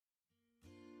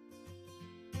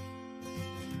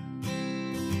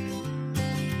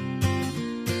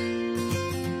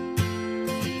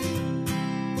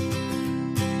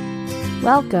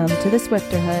Welcome to The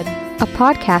Swifterhood, a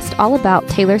podcast all about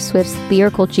Taylor Swift's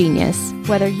lyrical genius.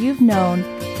 Whether you've known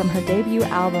from her debut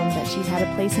album that she's had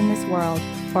a place in this world,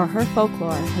 or her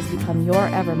folklore has become your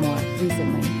evermore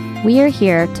recently. We are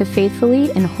here to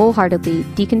faithfully and wholeheartedly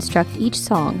deconstruct each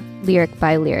song, lyric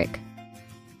by lyric.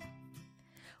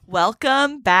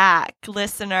 Welcome back,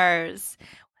 listeners.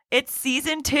 It's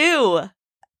season 2.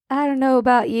 I don't know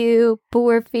about you, but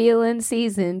we're feeling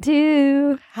season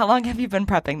 2. How long have you been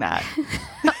prepping that?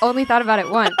 Only thought about it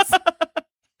once.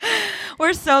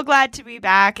 We're so glad to be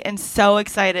back and so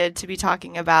excited to be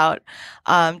talking about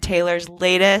Taylor's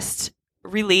latest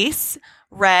release,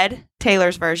 Red,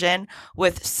 Taylor's version,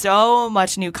 with so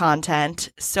much new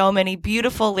content, so many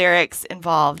beautiful lyrics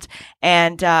involved,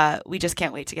 and we just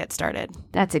can't wait to get started.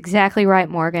 That's exactly right,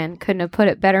 Morgan. Couldn't have put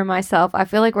it better myself. I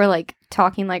feel like we're like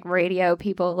talking like radio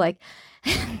people, like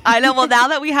I know. Well, now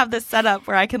that we have this setup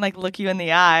where I can like look you in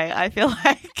the eye, I feel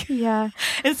like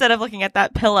instead of looking at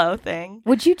that pillow thing.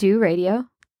 Would you do radio?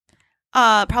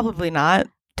 Probably not.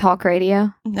 Talk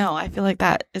radio? No, I feel like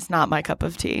that is not my cup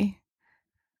of tea.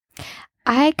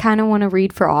 I kind of want to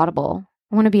read for Audible.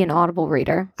 I want to be an Audible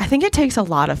reader. I think it takes a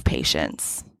lot of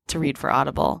patience to read for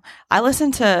Audible. When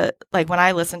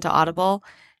I listen to Audible,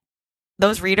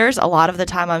 those readers, a lot of the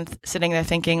time I'm sitting there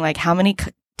thinking, like, how many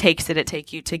takes did it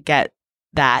take you to get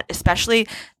that? Especially,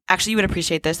 actually, you would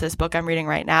appreciate this. This book I'm reading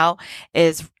right now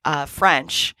is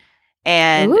French,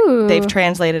 and they've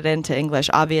translated it into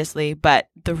English, obviously, but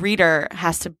the reader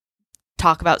has to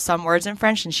talk about some words in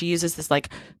French, and she uses this like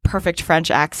perfect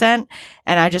French accent,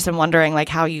 and I just am wondering like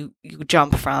how you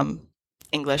jump from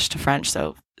English to French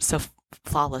so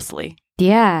flawlessly.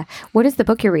 Yeah. What is the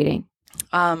book you're reading?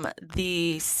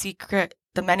 The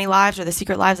Many Lives or The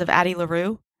Secret Lives of Addie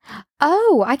LaRue.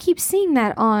 Oh, I keep seeing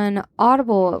that on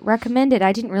Audible recommended.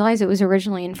 I didn't realize it was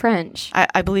originally in French.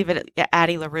 I believe it. Yeah,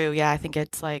 Addie LaRue. Yeah, I think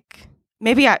it's like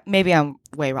maybe I'm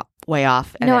way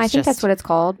off. No, I think that's what it's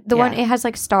called. The one, it has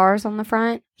like stars on the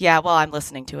front. Yeah, well, I'm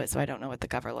listening to it, so I don't know what the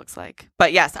cover looks like.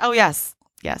 But yes. Oh, yes.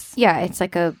 Yes. Yeah, it's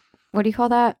like what do you call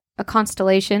that? A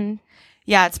constellation?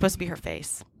 Yeah, it's supposed to be her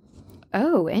face.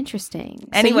 Oh, interesting.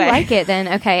 Anyway. So you like it then.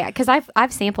 Okay, because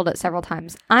I've sampled it several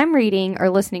times. I'm reading or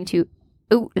listening to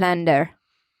Outlander.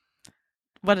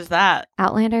 What is that?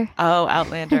 Outlander? Oh,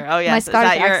 Outlander. Oh, yes. My Is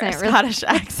that your Scottish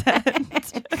accent?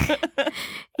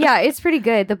 Yeah, it's pretty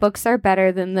good. The books are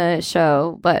better than the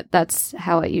show, but that's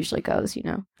how it usually goes, you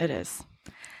know? It is.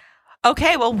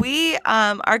 Okay, well, we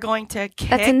are going to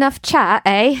That's enough chat,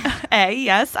 eh?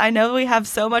 Yes, I know we have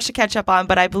so much to catch up on,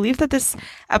 but I believe that this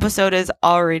episode is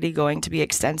already going to be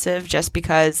extensive just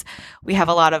because we have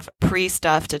a lot of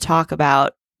pre-stuff to talk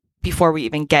about before we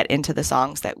even get into the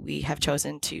songs that we have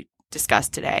chosen to discuss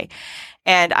today.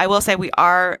 And I will say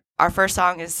our first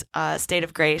song is State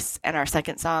of Grace, and our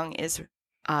second song is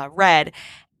Red.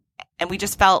 And we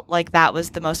just felt like that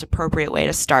was the most appropriate way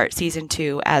to start season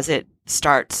 2 as it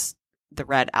starts the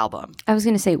Red album. I was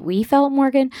going to say, we felt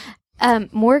Morgan.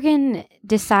 Morgan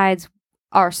decides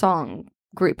our song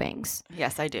groupings.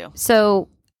 Yes, I do. So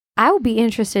I would be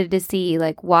interested to see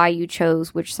like why you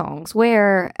chose which songs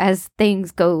where as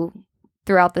things go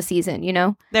throughout the season, you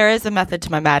know? There is a method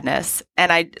to my madness.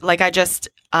 And I just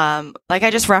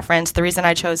referenced, the reason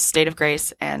I chose State of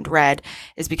Grace and Red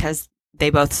is because they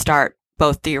both start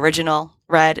both the original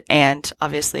Red and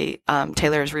obviously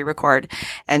Taylor's re-record.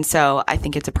 And so I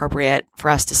think it's appropriate for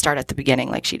us to start at the beginning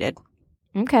like she did.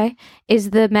 Okay.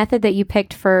 Is the method that you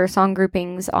picked for song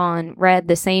groupings on Red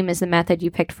the same as the method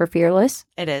you picked for Fearless?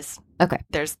 It is. Okay.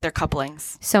 They're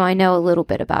couplings. So I know a little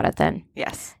bit about it then.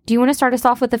 Yes. Do you want to start us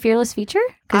off with the Fearless feature?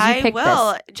 I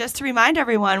will. Just to remind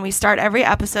everyone, we start every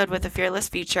episode with a Fearless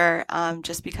feature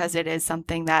just because it is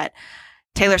something that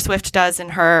Taylor Swift does in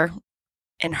her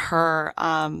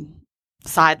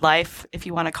side life, if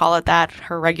you want to call it that,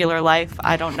 her regular life.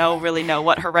 I don't really know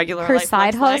what her regular life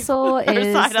side hustle like.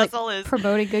 Her side hustle is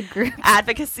promoting good groups,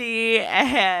 advocacy,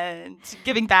 and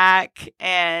giving back,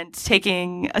 and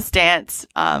taking a stance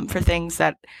for things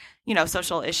that, you know,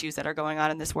 social issues that are going on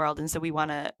in this world. And so we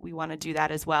want to do that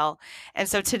as well. And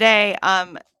so today,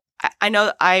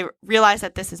 I realize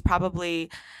that this is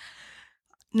probably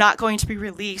not going to be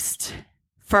released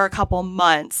for a couple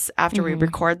months after we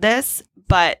record this,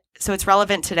 but so it's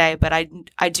relevant today, but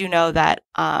I do know that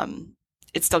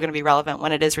it's still going to be relevant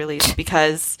when it is released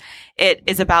because it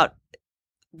is about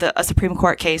a Supreme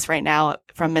Court case right now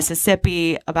from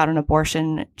Mississippi about an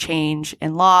abortion change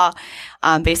in law.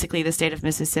 Basically, the state of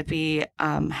Mississippi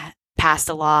passed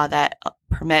a law that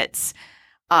permits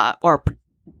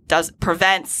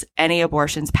prevents any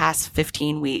abortions past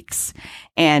 15 weeks.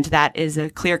 And that is a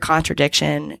clear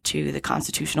contradiction to the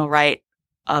constitutional right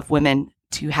of women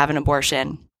to have an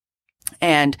abortion.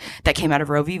 And that came out of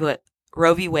Roe v.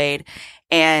 Wade.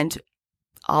 And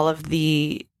all of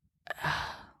the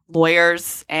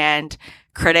lawyers and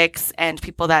critics and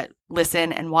people that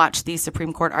listen and watch these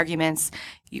Supreme Court arguments,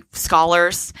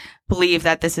 scholars, believe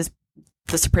that the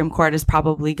Supreme Court is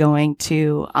probably going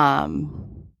to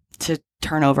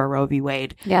turn over Roe v.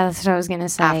 Wade. Yeah, that's what I was going to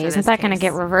say. Isn't that going to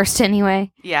get reversed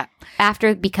anyway? Yeah.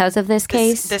 Because of this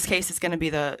case? This case is going to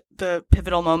be the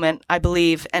pivotal moment, I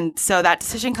believe. And so that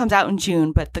decision comes out in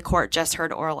June, but the court just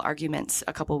heard oral arguments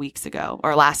a couple weeks ago,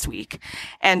 or last week.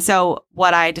 And so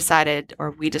what we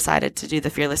decided to do the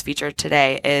Fearless feature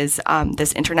today is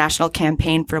this international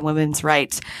campaign for women's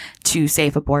rights to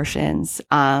safe abortions.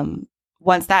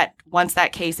 Once that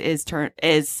case is turned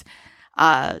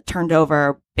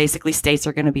over, basically states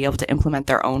are going to be able to implement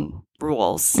their own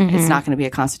rules. Mm-hmm. It's not going to be a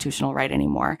constitutional right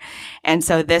anymore. And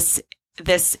so this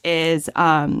is it's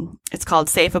called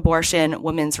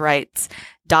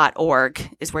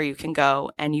safeabortionwomensrights.org is where you can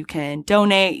go and you can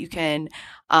donate. You can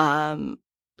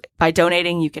by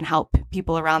donating, you can help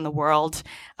people around the world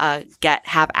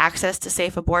have access to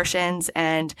safe abortions.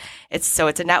 And it's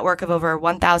a network of over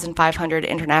 1,500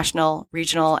 international,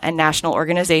 regional, and national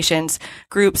organizations,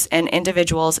 groups, and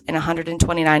individuals in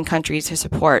 129 countries who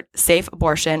support safe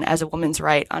abortion as a woman's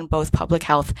right on both public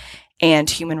health and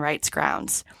human rights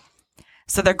grounds.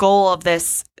 So the goal of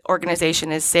this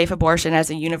organization is safe abortion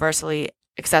as a universally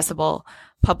accessible,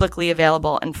 publicly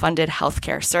available, and funded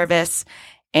healthcare service,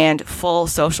 and full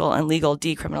social and legal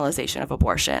decriminalization of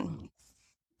abortion.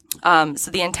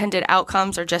 So the intended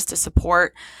outcomes are just to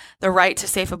support the right to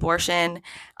safe abortion,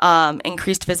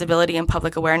 increased visibility and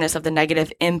public awareness of the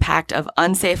negative impact of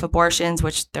unsafe abortions,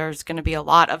 which there's going to be a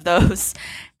lot of those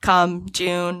come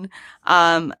June,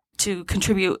 to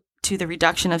contribute to the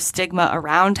reduction of stigma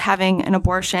around having an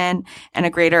abortion, and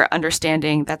a greater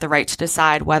understanding that the right to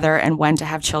decide whether and when to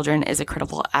have children is a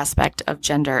critical aspect of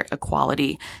gender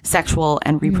equality, sexual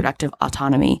and reproductive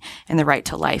autonomy, and the right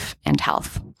to life and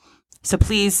health. So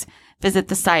please visit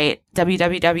the site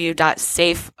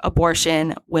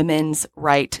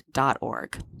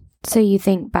www.safeabortionwomensright.org. So you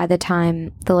think by the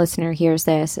time the listener hears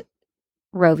this,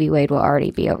 Roe v. Wade will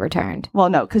already be overturned? Well,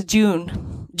 no, because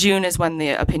June is when the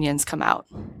opinions come out.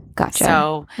 Gotcha.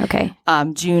 So, okay.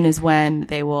 June is when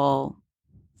they will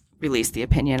release the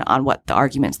opinion on what the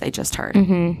arguments they just heard.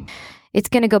 Mm-hmm. It's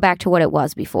going to go back to what it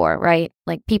was before, right?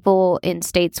 Like people in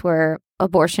states where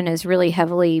abortion is really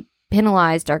heavily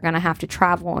penalized are going to have to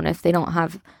travel. And if they don't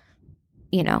have,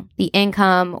 the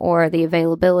income or the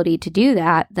availability to do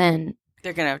that, then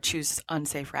they're going to choose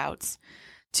unsafe routes.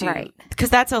 Right. Because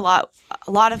that's a lot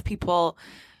of people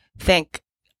think,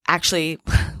 actually,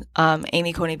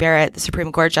 Amy Coney Barrett, the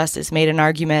Supreme Court Justice, made an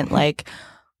argument like,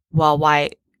 well,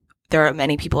 why there are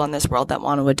many people in this world that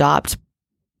want to adopt.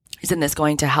 Isn't this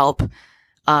going to help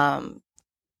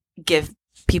give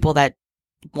people that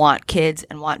want kids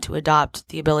and want to adopt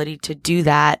the ability to do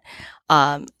that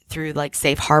through like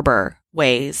safe harbor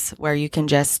ways where you can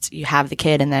you have the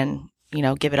kid and then,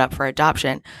 give it up for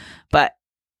adoption. But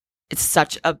it's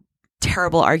such a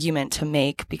terrible argument to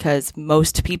make because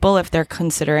most people, if they're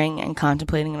considering and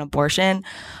contemplating an abortion,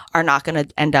 are not going to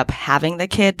end up having the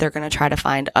kid. They're going to try to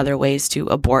find other ways to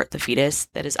abort the fetus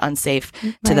that is unsafe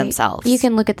to themselves. You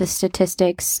can look at the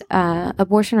statistics.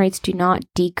 Abortion rates do not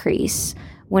decrease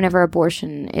whenever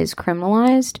abortion is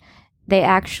criminalized. They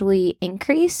actually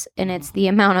increase, and it's the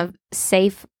amount of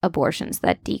safe abortions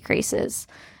that decreases.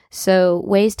 So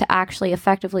ways to actually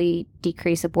effectively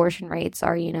decrease abortion rates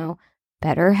are,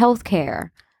 better health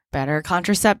care, better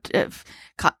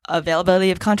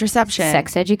availability of contraception,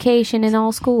 sex education in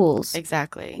all schools.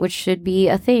 Exactly. Which should be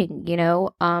a thing,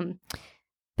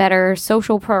 better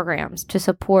social programs to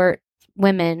support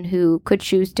women who could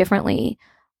choose differently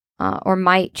or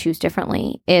might choose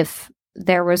differently if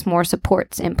there was more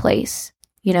supports in place,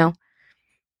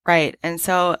 Right. And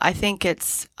so I think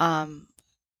it's...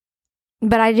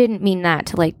 But I didn't mean that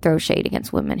to throw shade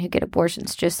against women who get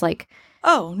abortions. Just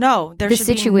oh no, there the should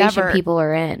situation be never people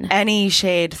are in. Any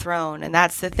shade thrown, and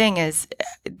that's the thing is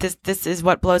this is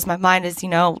what blows my mind is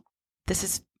this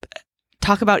is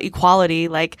talk about equality.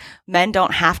 Like men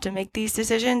don't have to make these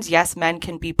decisions. Yes, men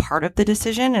can be part of the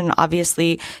decision, and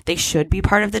obviously they should be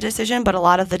part of the decision. But a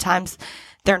lot of the times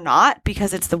they're not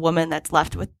because it's the woman that's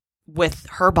left with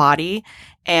her body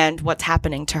and what's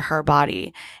happening to her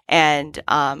body, and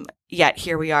yet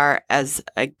here we are as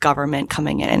a government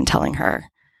coming in and telling her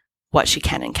what she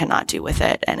can and cannot do with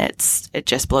it. And it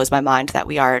just blows my mind that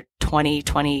we are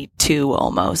 2022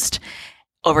 almost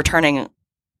overturning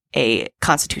a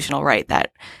constitutional right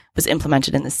that was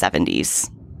implemented in the 70s.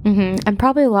 And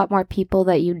probably a lot more people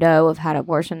that you know have had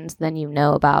abortions than you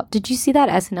know about. Did you see that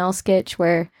SNL sketch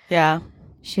where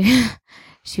she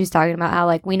was talking about how,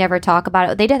 like, we never talk about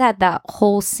it? They did have that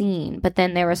whole scene, but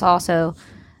then there was also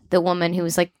the woman who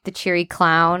was like the cheery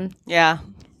clown. Yeah.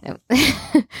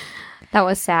 That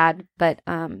was sad, but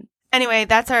anyway,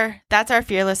 that's our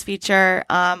Fearless feature.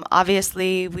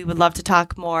 Obviously, we would love to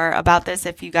talk more about this.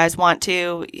 If you guys want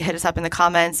to, hit us up in the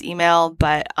comments, email,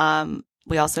 but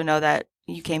we also know that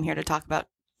you came here to talk about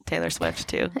Taylor Swift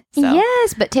too. So.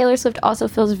 Yes, but Taylor Swift also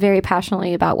feels very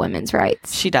passionately about women's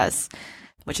rights. She does,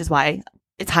 which is why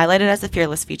it's highlighted as a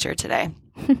Fearless feature today.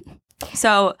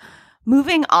 So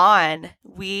moving on,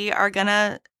 we are going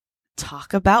to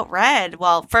talk about Red.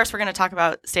 Well, first we're going to talk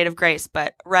about State of Grace,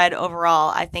 but Red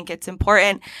overall, I think it's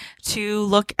important to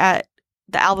look at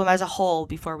the album as a whole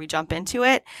before we jump into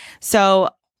it. So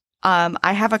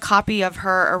I have a copy of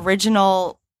her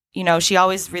original. You know, she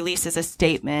always releases a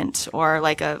statement or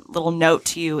like a little note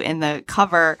to you in the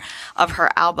cover of her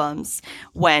albums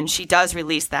when she does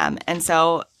release them. And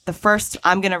so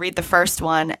I'm going to read the first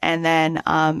one, and then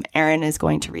Erin is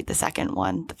going to read the second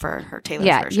one for her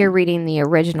Taylor's version. You're reading the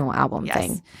original album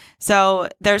thing. So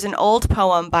there's an old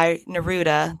poem by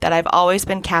Neruda that I've always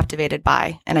been captivated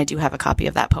by, and I do have a copy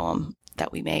of that poem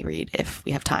that we may read if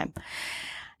we have time.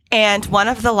 And one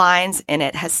of the lines in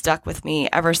it has stuck with me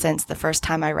ever since the first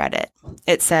time I read it.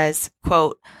 It says,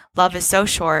 quote, "Love is so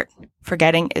short,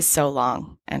 forgetting is so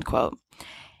long," end quote.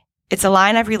 It's a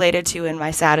line I've related to in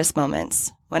my saddest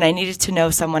moments, when I needed to know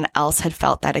someone else had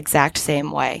felt that exact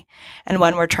same way. And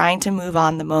when we're trying to move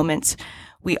on, the moments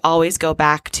we always go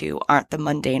back to aren't the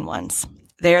mundane ones.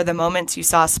 They are the moments you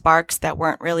saw sparks that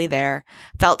weren't really there,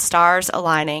 felt stars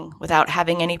aligning without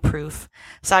having any proof,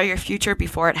 saw your future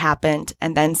before it happened,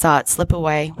 and then saw it slip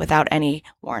away without any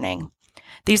warning.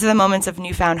 These are the moments of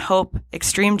newfound hope,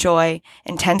 extreme joy,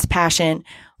 intense passion,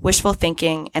 wishful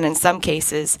thinking, and in some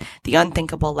cases, the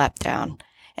unthinkable letdown.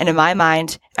 And in my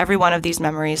mind, every one of these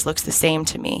memories looks the same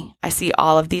to me. I see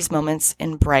all of these moments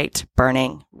in bright,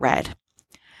 burning red.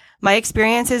 My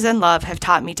experiences in love have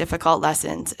taught me difficult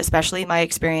lessons, especially my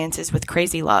experiences with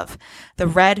crazy love, the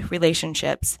red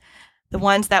relationships, the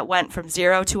ones that went from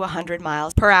 0 to 100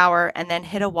 miles per hour and then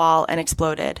hit a wall and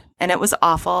exploded. And it was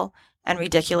awful and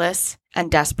ridiculous and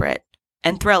desperate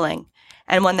and thrilling.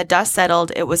 And when the dust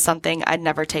settled, it was something I'd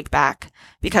never take back,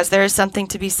 because there is something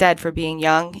to be said for being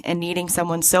young and needing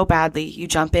someone so badly you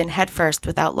jump in headfirst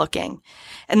without looking.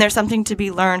 And there's something to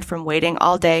be learned from waiting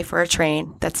all day for a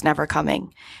train that's never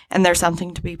coming. And there's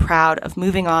something to be proud of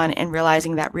moving on and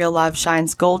realizing that real love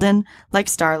shines golden like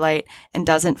starlight and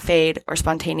doesn't fade or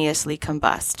spontaneously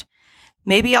combust.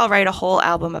 Maybe I'll write a whole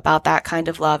album about that kind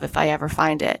of love if I ever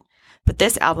find it. But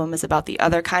this album is about the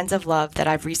other kinds of love that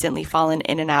I've recently fallen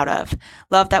in and out of.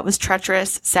 Love that was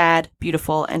treacherous, sad,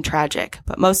 beautiful, and tragic.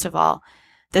 But most of all,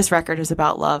 this record is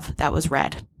about love that was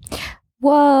red.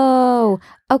 Whoa.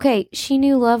 Okay, she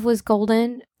knew love was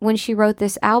golden when she wrote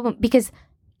this album. Because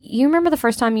you remember the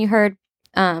first time you heard,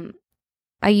 I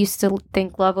used to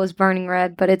think love was burning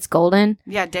red, but it's golden.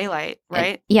 Yeah, Daylight,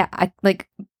 right? I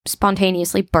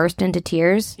spontaneously burst into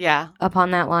tears. Yeah. Upon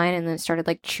that line, and then started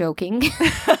choking.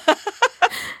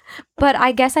 But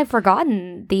I guess I've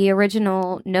forgotten the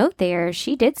original note there.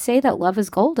 She did say that love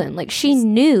is golden. She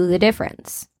knew the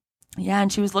difference. Yeah,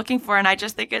 and she was looking for it. And I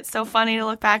just think it's so funny to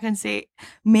look back and see,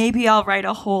 maybe I'll write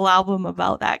a whole album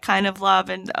about that kind of love.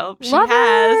 And she love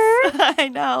has. Her. I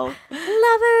know.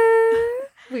 Love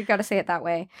her. We've got to say it that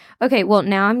way. Okay, well,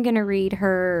 now I'm going to read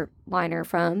her liner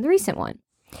from the recent one.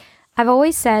 I've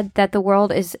always said that the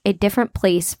world is a different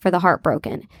place for the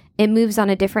heartbroken. It moves on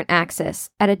a different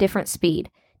axis, at a different speed.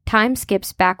 Time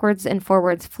skips backwards and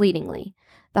forwards fleetingly.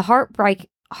 The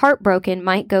heartbroken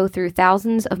might go through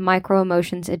thousands of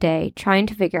micro-emotions a day, trying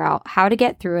to figure out how to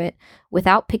get through it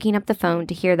without picking up the phone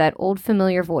to hear that old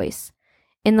familiar voice.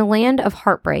 In the land of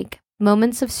heartbreak,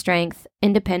 moments of strength,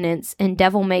 independence, and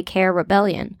devil-may-care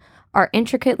rebellion are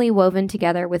intricately woven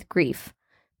together with grief,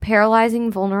 paralyzing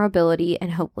vulnerability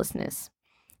and hopelessness.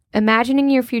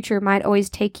 Imagining your future might always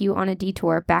take you on a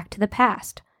detour back to the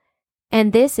past.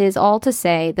 And this is all to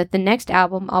say that the next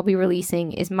album I'll be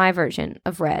releasing is my version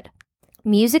of Red.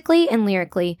 Musically and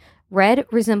lyrically, Red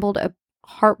resembled a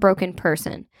heartbroken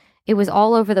person. It was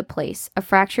all over the place, a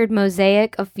fractured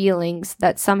mosaic of feelings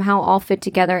that somehow all fit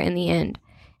together in the end.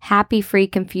 Happy, free,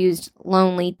 confused,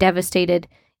 lonely, devastated,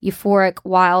 euphoric,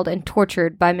 wild, and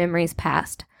tortured by memories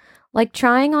past. Like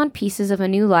trying on pieces of a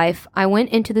new life, I went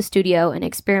into the studio and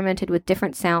experimented with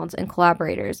different sounds and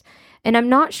collaborators, and I'm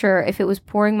not sure if it was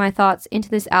pouring my thoughts into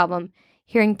this album,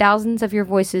 hearing thousands of your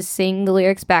voices sing the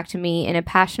lyrics back to me in a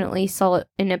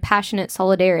passionate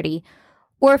solidarity,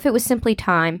 or if it was simply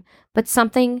time, but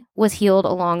something was healed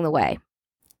along the way.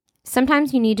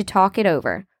 Sometimes you need to talk it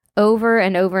over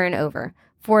and over and over,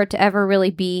 for it to ever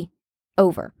really be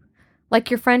over. Like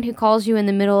your friend who calls you in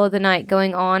the middle of the night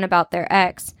going on about their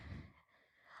ex.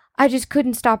 I just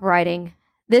couldn't stop writing.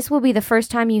 This will be the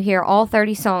first time you hear all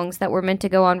 30 songs that were meant to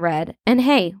go on Red. And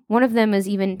hey, one of them is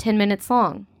even 10 minutes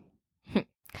long.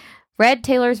 Red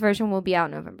Taylor's version will be out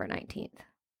November 19th.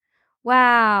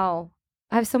 Wow.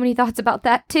 I have so many thoughts about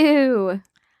that too.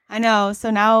 I know. So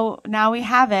now we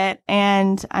have it.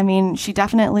 And I mean, she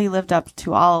definitely lived up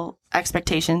to all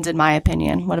expectations, in my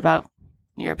opinion. What about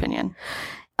your opinion?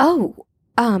 Oh,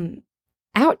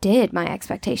 outdid my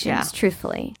expectations,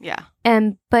 truthfully. Yeah.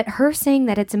 But her saying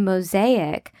that it's a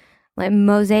mosaic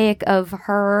of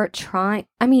her trying.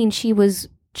 I mean, she was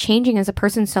changing as a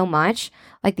person so much.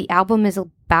 Like, the album is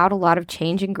about a lot of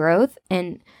change and growth,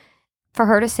 and for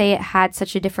her to say it had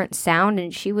such a different sound,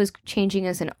 and she was changing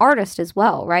as an artist as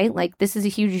well, right? Like, this is a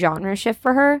huge genre shift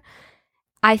for her.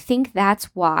 I think that's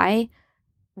why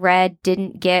Red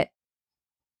didn't get,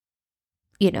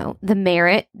 the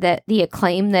merit, that the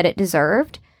acclaim that it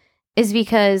deserved, is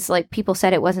because, like, people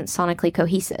said it wasn't sonically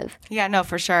cohesive. Yeah, no,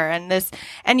 for sure. And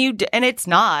it's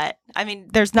not. I mean,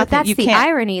 there's nothing but that's the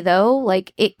irony, though.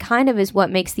 Like, it kind of is what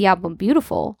makes the album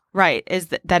beautiful. Right, is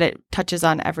that it touches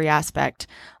on every aspect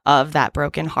of that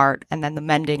broken heart, and then the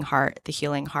mending heart, the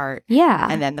healing heart. Yeah.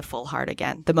 And then the full heart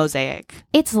again, the mosaic.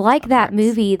 It's like that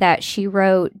movie that she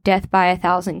wrote Death by a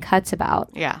Thousand Cuts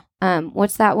about. Yeah.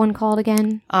 What's that one called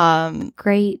again?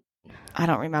 Great. I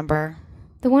don't remember.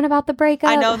 The one about the breakup?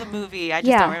 I know the movie. I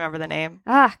just don't remember the name.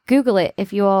 Google it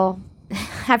if you all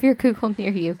have your Google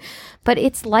near you. But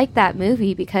it's like that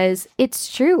movie because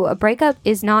it's true. A breakup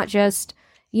is not just,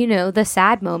 the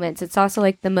sad moments. It's also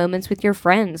like the moments with your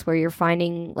friends where you're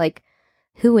finding, like,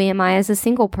 who am I as a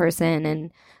single person,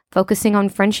 and focusing on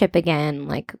friendship again.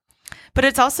 But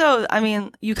it's also, I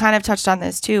mean, you kind of touched on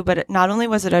this too, but not only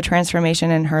was it a transformation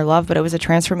in her love, but it was a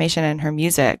transformation in her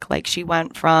music. Like, she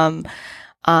went from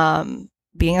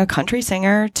being a country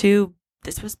singer to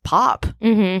this was pop.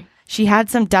 Mm-hmm. She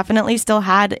definitely still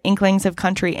had inklings of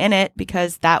country in it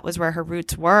because that was where her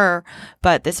roots were.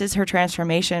 But this is her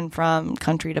transformation from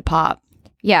country to pop.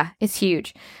 Yeah, it's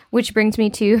huge. Which brings me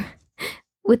to,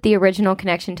 with the original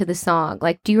connection to the song.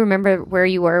 Like, do you remember where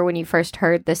you were when you first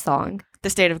heard this song? The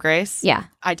State of Grace? Yeah.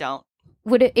 I don't.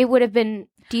 It would have been,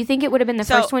 do you think it would have been the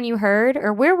first one you heard?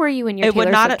 Or where were you in your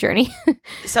Taylor Swift journey?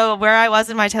 So where I was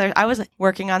in my Taylor, I was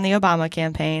working on the Obama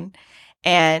campaign,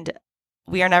 and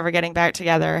We Are Never Getting Back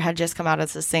Together had just come out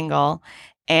as a single,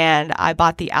 and I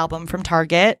bought the album from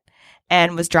Target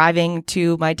and was driving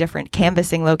to my different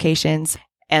canvassing locations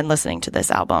and listening to this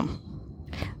album.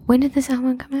 When did this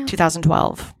album come out?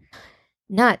 2012.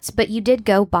 Nuts. But you did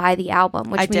go buy the album,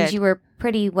 which means did. You were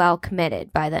pretty well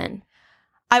committed by then.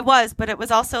 I was, but it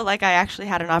was also like I actually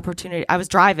had an opportunity. I was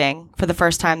driving for the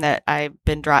first time that I've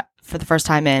been for the first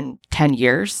time in 10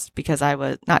 years, because I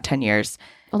was not 10 years.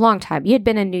 A long time. You had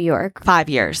been in New York. 5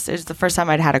 years. It was the first time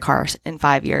I'd had a car in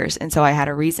 5 years. And so I had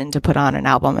a reason to put on an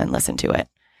album and listen to it.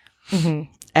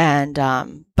 Mm-hmm.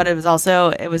 And, but it was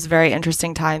a very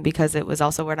interesting time because it was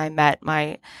also when I met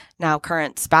my now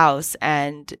current spouse,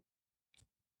 and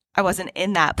I wasn't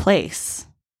in that place.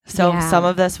 So some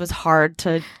of this was hard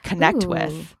to connect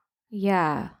with.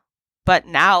 Yeah. But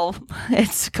now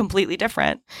it's completely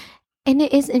different. And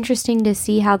it is interesting to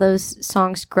see how those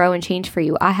songs grow and change for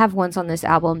you. I have ones on this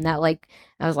album that, like,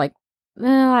 I was like,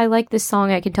 well, I like this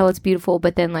song. I can tell it's beautiful.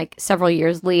 But then, like, several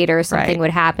years later, something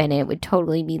would happen and it would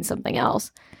totally mean something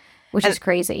else, which is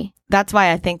crazy. That's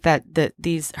why I think that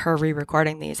her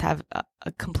re-recording these have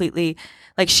a completely,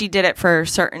 like, she did it for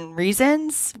certain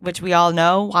reasons, which we all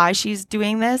know why she's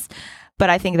doing this. But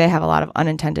I think they have a lot of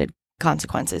unintended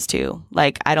consequences too.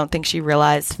 Like, I don't think she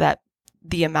realized that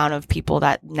the amount of people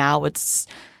that now would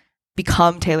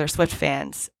become Taylor Swift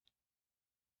fans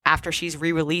after she's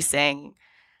re-releasing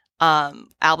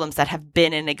albums that have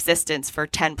been in existence for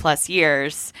 10 plus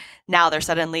years. Now they're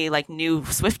suddenly like new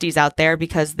Swifties out there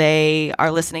because they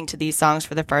are listening to these songs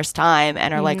for the first time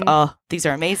and are like, oh, these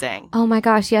are amazing. Oh my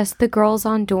gosh, yes. The girls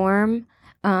on Dorm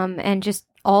and just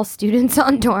all students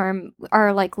on Dorm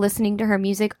are like listening to her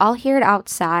music. I'll hear it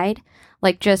outside,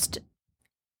 like just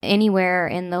anywhere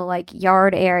in the like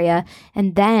yard area.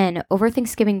 And then over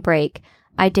Thanksgiving break,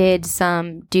 I did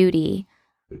some duty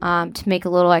to make a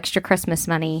little extra Christmas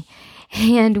money.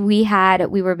 And we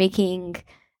were making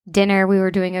dinner. We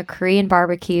were doing a Korean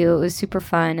barbecue. It was super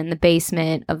fun in the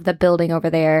basement of the building over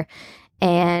there.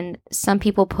 and some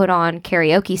people put on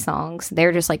karaoke songs.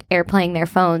 They're just like airplaying their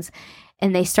phones.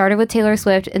 And they started with Taylor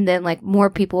Swift, and then like more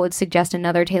people would suggest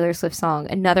another Taylor Swift song,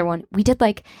 another one. We did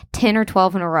like 10 or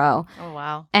 12 in a row. Oh,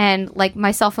 wow. And like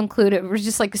myself included, we're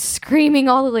just like screaming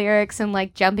all the lyrics and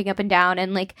like jumping up and down.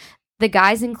 And like the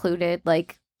guys included,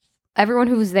 like everyone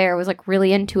who was there was like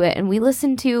really into it. And we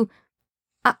listened to,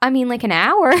 I mean, like an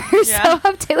hour or so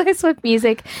of Taylor Swift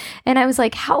music. And I was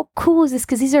like, how cool is this?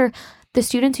 Because these are the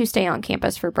students who stay on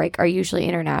campus for break are usually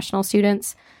international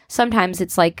students. Sometimes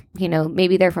it's like, you know,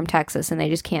 maybe they're from Texas and they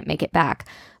just can't make it back.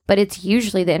 But it's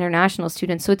usually the international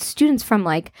students. So it's students from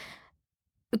like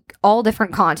all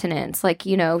different continents, like,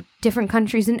 you know, different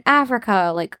countries in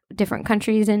Africa, like different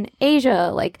countries in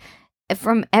Asia, like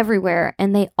from everywhere.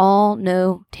 And they all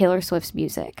know Taylor Swift's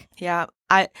music. Yeah.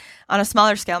 On a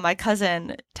smaller scale, my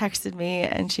cousin texted me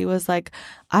and she was like,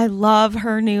 I love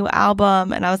her new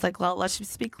album. And I was like, well, let's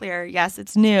just be clear. Yes,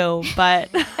 it's new, but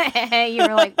you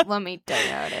were like, let me tell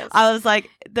you how it is. I was like,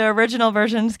 the original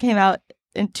versions came out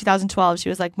in 2012. She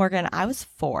was like, Morgan, I was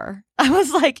 4. I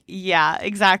was like, yeah,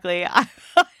 exactly.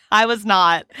 I was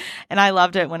not. And I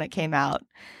loved it when it came out.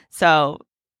 So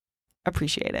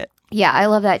appreciate it. Yeah, I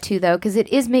love that too, though, because it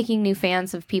is making new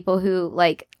fans of people who,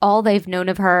 like, all they've known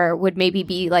of her would maybe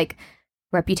be, like,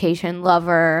 Reputation,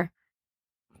 Lover,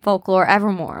 Folklore,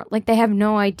 Evermore. Like, they have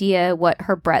no idea what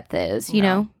her breadth is, you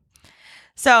know?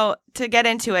 So, to get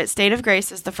into it, State of Grace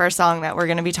is the first song that we're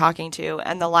going to be talking to,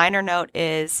 and the liner note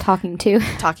is... Talking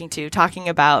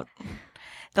about.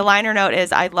 The liner note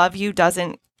is, I love you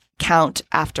doesn't count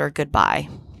after goodbye.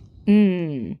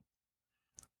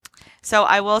 So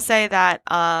I will say that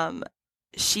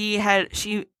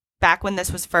she back when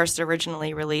this was first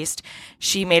originally released,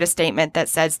 she made a statement that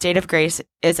said, State of Grace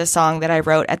is a song that I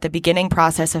wrote at the beginning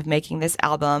process of making this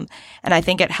album, and I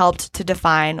think it helped to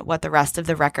define what the rest of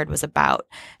the record was about,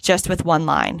 just with one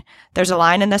line. There's a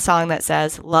line in the song that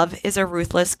says, love is a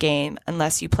ruthless game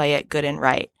unless you play it good and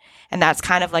right. And that's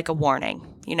kind of like a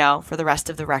warning, you know, for the rest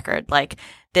of the record. Like,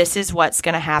 this is what's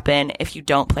going to happen if you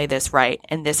don't play this right.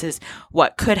 And this is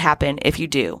what could happen if you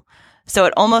do. So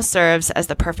it almost serves as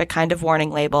the perfect kind of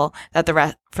warning label that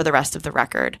for the rest of the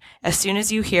record. As soon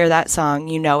as you hear that song,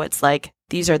 you know, it's like,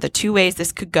 these are the two ways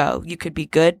this could go. You could be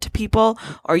good to people,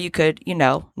 or you could, you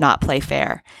know, not play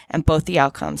fair. And both the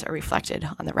outcomes are reflected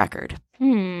on the record.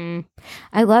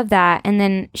 I love that. And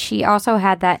then she also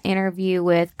had that interview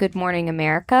with Good Morning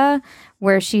America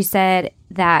where she said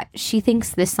that she thinks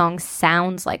this song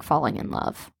sounds like Falling in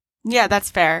Love. Yeah,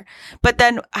 that's fair. But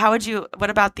then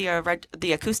what about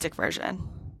the acoustic version?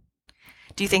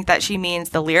 Do you think that she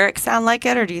means the lyrics sound like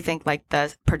it, or do you think like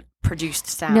the produced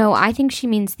sound? No, I think she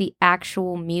means the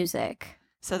actual music.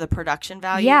 So the production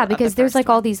value? Yeah, because there's like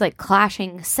all these like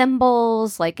clashing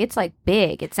cymbals. Like it's like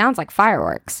big. It sounds like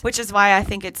fireworks. Which is why I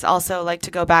think it's also like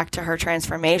to go back to her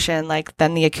transformation. Like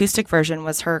then the acoustic version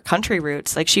was her country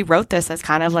roots. Like she wrote this as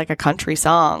kind of like a country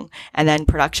song. And then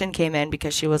production came in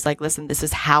because she was like, listen, this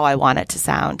is how I want it to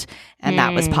sound. And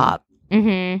that was pop.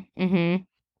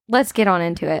 Let's get on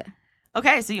into it.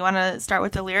 Okay, so you want to start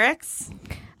with the lyrics?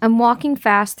 I'm walking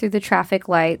fast through the traffic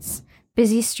lights,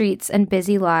 busy streets and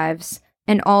busy lives,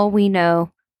 and all we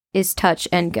know is touch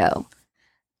and go.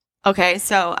 Okay,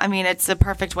 so, I mean, it's a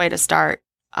perfect way to start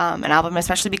an album,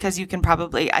 especially because you can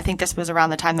probably, I think this was around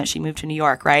the time that she moved to New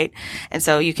York, right? And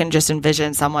so you can just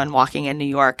envision someone walking in New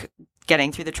York,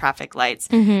 getting through the traffic lights,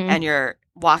 and you're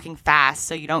walking fast,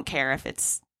 so you don't care if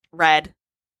it's red,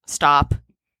 stop,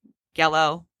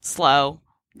 yellow, slow,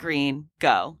 green,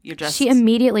 go. She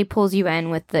immediately pulls you in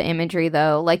with the imagery,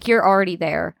 though. Like, you're already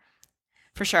there.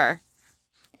 For sure.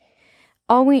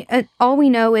 All we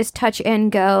know is touch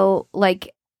and go.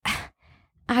 Like,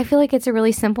 I feel like it's a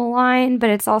really simple line, but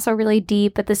it's also really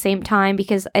deep at the same time,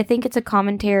 because I think it's a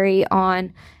commentary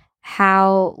on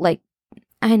how, like,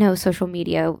 I know social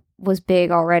media was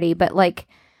big already, but like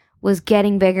was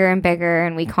getting bigger and bigger,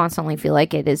 and we constantly feel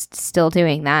like it is still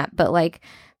doing that. But like,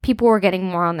 people were getting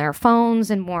more on their phones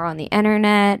and more on the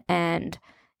internet, and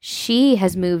she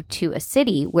has moved to a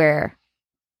city where,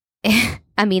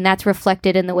 I mean, that's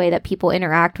reflected in the way that people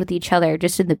interact with each other,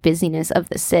 just in the busyness of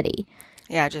the city.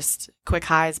 Yeah, just quick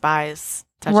highs, buys,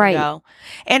 touch and go.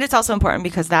 And it's also important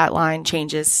because that line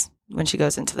changes when she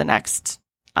goes into the next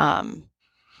verse.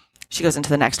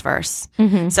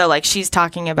 So like she's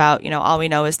talking about, you know, all we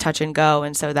know is touch and go.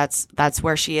 And so that's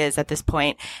where she is at this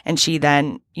point. And she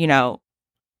then, you know,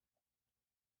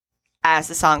 as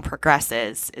the song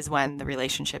progresses is when the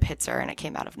relationship hits her, and it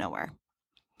came out of nowhere.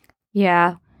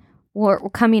 Yeah. We're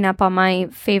coming up on my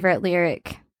favorite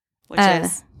lyric. Which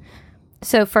is?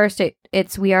 So first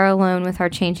it's We Are Alone with Our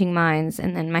Changing Minds,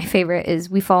 and then my favorite is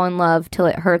We Fall in Love Till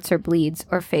It Hurts or Bleeds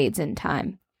or Fades in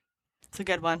Time. It's a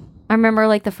good one. I remember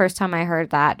like the first time I heard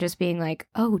that just being like,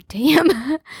 oh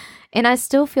damn. And I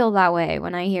still feel that way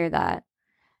when I hear that.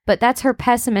 But that's her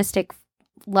pessimistic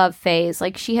love phase.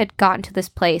 Like she had gotten to this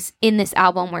place in this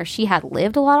album where she had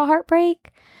lived a lot of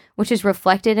heartbreak, which is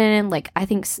reflected in, like, I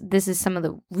think this is some of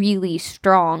the really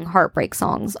strong heartbreak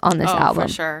songs on this album.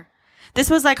 For sure. This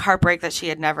was like heartbreak that she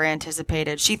had never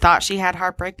anticipated. She thought she had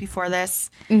heartbreak before this,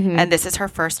 and this is her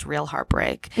first real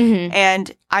heartbreak.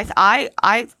 And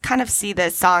I kind of see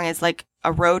this song as like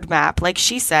a roadmap. Like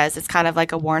she says, it's kind of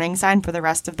like a warning sign for the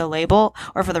rest of the label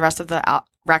or for the rest of the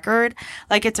record.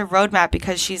 Like it's a roadmap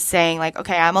because she's saying like,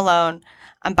 okay, I'm alone.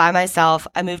 I'm by myself.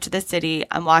 I moved to the city.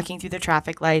 I'm walking through the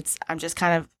traffic lights. I'm just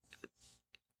kind of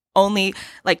only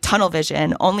like tunnel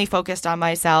vision, only focused on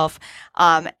myself.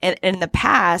 In the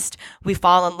past, we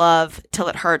fall in love till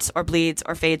it hurts or bleeds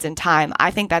or fades in time.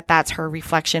 I think that that's her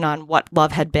reflection on what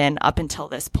love had been up until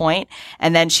this point.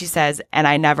 And then she says, and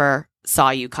I never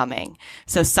saw you coming.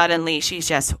 So suddenly she's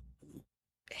just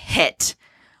hit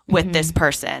with this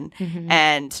person.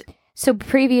 And so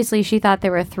previously she thought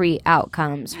there were 3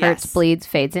 outcomes: hurts, bleeds,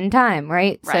 fades in time,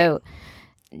 right? So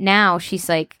now she's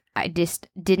like, I just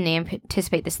didn't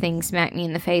anticipate this thing smack me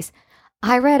in the face.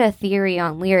 I read a theory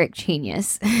on Lyric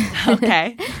Genius.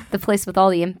 Okay. The place with all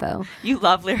the info. You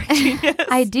love Lyric Genius.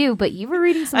 I do, but you were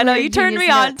reading some I know, Lyric you turned Genius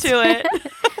me on notes. to it.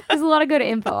 There's a lot of good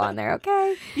info on there,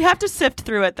 okay? You have to sift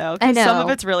through it, though, I because know. some of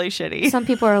it's really shitty. Some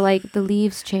people are like, the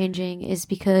leaves changing is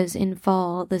because in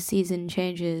fall the season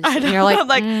changes. I know. And you're like, I'm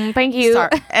like, thank you.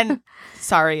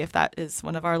 Sorry if that is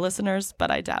one of our listeners,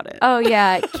 but I doubt it. Oh,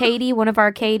 yeah. Katie, one of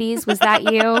our Katies. Was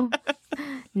that you?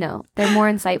 No, they're more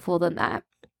insightful than that.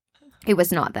 It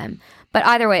was not them. But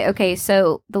either way, okay,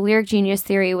 so the Lyric Genius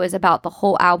theory was about the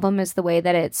whole album as the way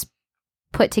that it's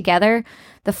put together.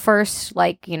 The first,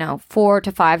 4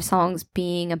 to 5 songs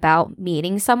being about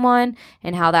meeting someone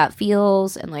and how that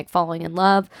feels and, falling in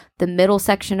love. The middle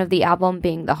section of the album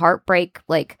being the heartbreak,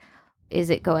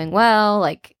 is it going well?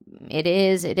 It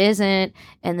is, it isn't.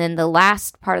 And then the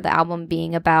last part of the album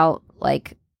being about,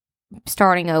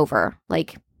 starting over,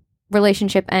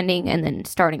 relationship ending and then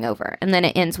starting over. And then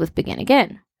it ends with Begin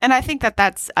Again. And I think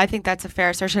that's a fair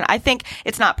assertion. I think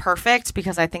it's not perfect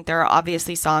because I think there are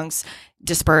obviously songs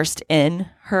dispersed in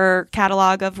her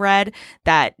catalog of Red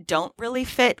that don't really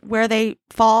fit where they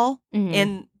fall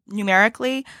in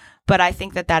numerically. But I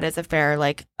think that is a fair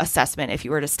assessment if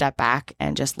you were to step back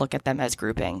and just look at them as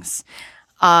groupings.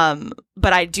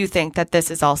 But I do think that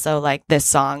this is also this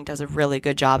song does a really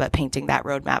good job at painting that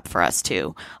roadmap for us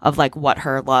too, of what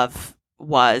her love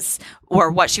was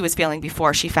or what she was feeling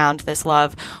before she found this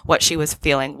love, what she was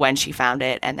feeling when she found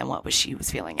it, and then what she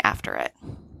was feeling after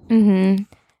it.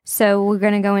 So we're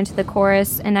going to go into the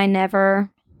chorus. And I never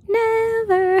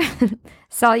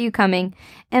saw you coming,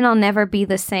 and I'll never be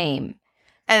the same.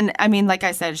 And I mean, like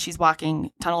I said, she's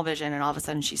walking tunnel vision and all of a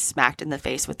sudden she's smacked in the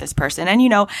face with this person. And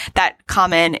that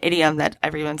common idiom that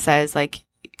everyone says,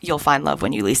 you'll find love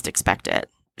when you least expect it.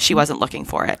 She wasn't looking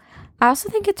for it. I also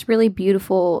think it's really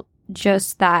beautiful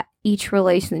just that each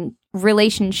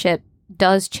relationship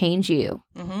does change you.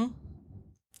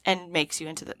 And makes you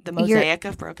into the mosaic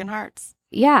of broken hearts.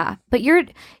 Yeah, but you're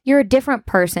a different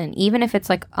person, even if it's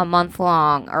a month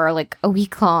long or a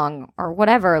week long or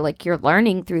whatever. You're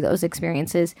learning through those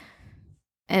experiences.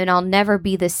 And I'll never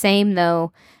be the same,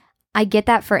 though. I get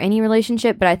that for any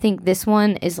relationship, but I think this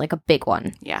one is a big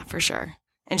one. Yeah, for sure.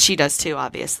 And she does too,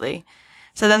 obviously.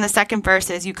 So then the second verse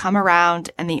is, you come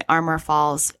around and the armor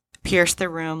falls, pierce the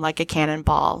room like a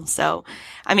cannonball. So,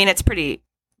 I mean, it's pretty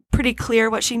clear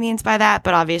what she means by that,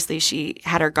 but obviously she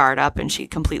had her guard up and she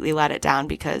completely let it down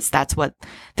because that's what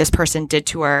this person did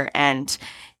to her. And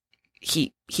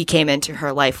he came into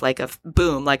her life like a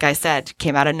boom, like I said,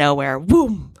 came out of nowhere,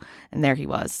 boom, and there he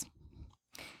was.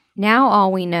 Now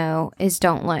all we know is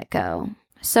don't let go.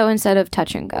 So instead of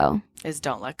touch and go, is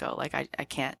don't let go. I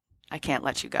can't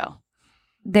let you go.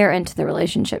 They're into the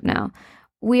relationship now.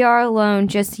 We are alone,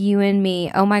 just you and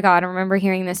me. Oh my God, I remember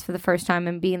hearing this for the first time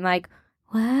and being like,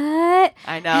 what?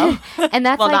 I know. And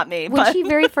that's well, not me. When but... she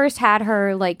very first had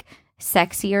her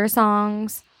sexier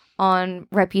songs on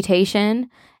Reputation,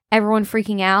 everyone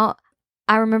freaking out.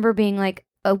 I remember being like,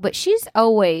 oh, but she's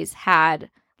always had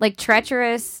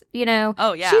Treacherous,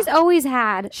 Oh, yeah. She's always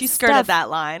had She skirted stuff. that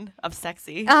line of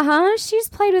sexy. She's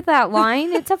played with that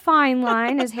line. It's a fine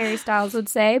line, as Harry Styles would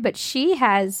say, but she's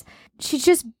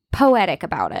just poetic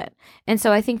about it. And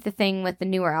so I think the thing with the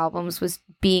newer albums was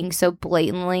being so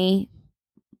blatantly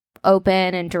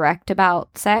open and direct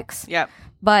about sex. Yep.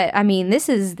 But I mean, this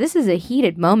is a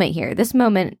heated moment here. This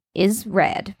moment is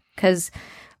red because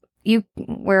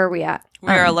where are we at?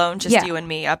 We're alone, just you and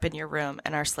me up in your room,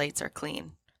 and our slates are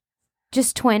clean.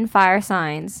 Just twin fire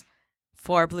signs.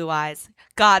 4 blue eyes.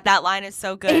 God, that line is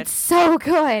so good. It's so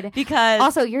good. Because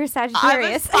also, you're a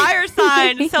Sagittarius. I'm a fire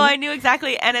sign, so I knew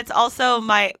exactly. And it's also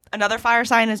another fire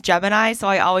sign is Gemini, so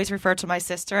I always refer to my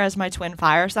sister as my twin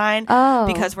fire sign. Oh.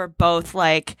 Because we're both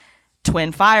like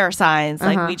twin fire signs.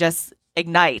 Like we just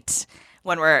ignite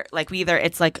when we're like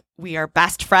it's like we are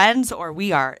best friends or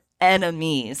we are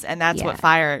enemies. And that's what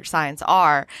fire signs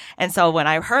are. And so when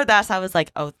I heard this, I was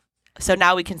like, oh, so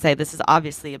now we can say this is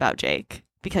obviously about Jake.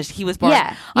 Because he was born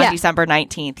on December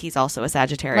 19th. He's also a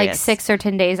Sagittarius. Like 6 or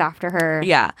 10 days after her.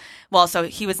 Yeah. Well, so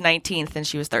he was 19th and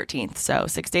she was 13th. So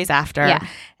 6 days after. Yeah.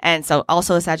 And so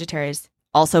also a Sagittarius,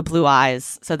 also blue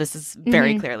eyes. So this is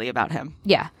very clearly about him.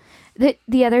 Yeah.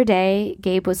 The other day,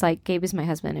 Gabe is my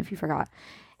husband, if you forgot.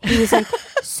 He was like,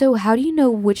 so how do you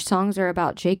know which songs are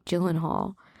about Jake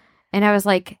Gyllenhaal? And I was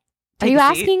like, are you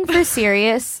asking for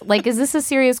serious? Like, is this a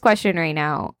serious question right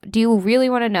now? Do you really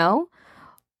want to know?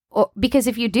 Because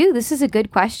if you do, this is a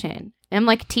good question. And I'm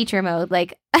like teacher mode,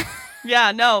 like,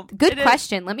 yeah, no, good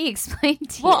question. Let me explain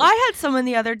to you. Well, I had someone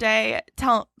the other day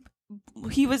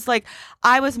he was like,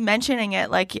 I was mentioning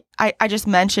it, like, I just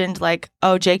mentioned, like,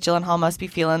 oh, Jake Gyllenhaal must be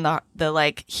feeling the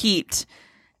like heat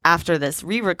after this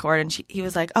re-record, and he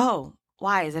was like, oh,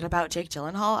 why is it about Jake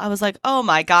Gyllenhaal? I was like, oh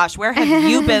my gosh, where have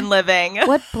you been living?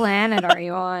 What planet are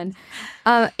you on?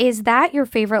 Is that your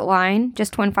favorite line?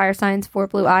 Just twin fire signs, 4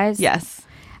 blue eyes? Yes.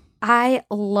 I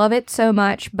love it so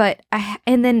much,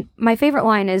 and then my favorite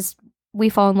line is "We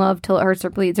fall in love till it hurts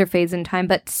or bleeds or fades in time."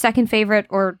 But second favorite,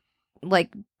 or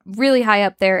like really high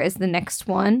up there, is the next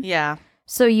one. Yeah.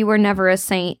 So you were never a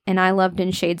saint, and I loved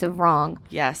in shades of wrong.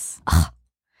 Yes.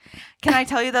 Can I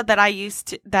tell you that's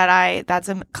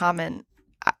a common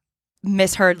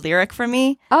misheard lyric for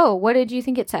me? Oh, what did you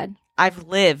think it said? I've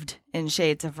lived in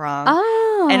shades of wrong.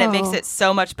 Oh, and it makes it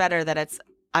so much better that it's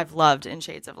I've loved in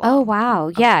shades of wrong. Oh wow,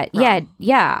 yeah.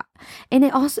 And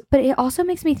it also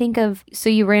makes me think of, so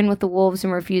you ran with the wolves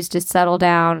and refused to settle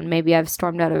down. Maybe I've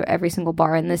stormed out of every single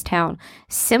bar in this town.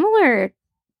 Similar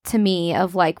to me,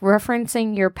 of like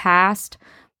referencing your past,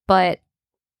 but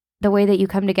the way that you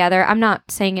come together. I'm not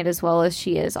saying it as well as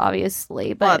she is,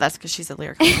 obviously, but that's because she's a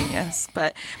lyrical genius.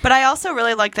 But I also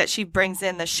really like that she brings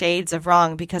in the shades of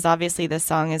wrong, because obviously this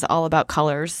song is all about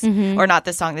colors, or not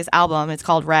this song, this album. It's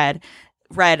called Red.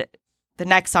 The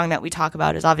next song that we talk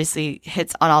about is obviously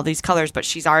hits on all these colors, but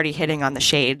she's already hitting on the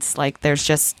shades. Like there's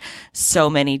just so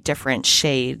many different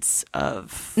shades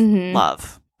of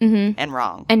love and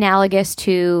wrong. Analogous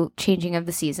to changing of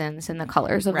the seasons and the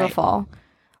colors of the fall.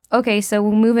 Okay, so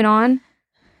we're moving on.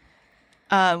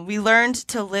 We learned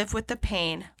to live with the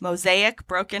pain. Mosaic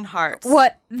broken hearts.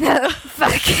 What the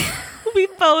fuck? We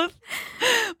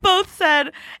both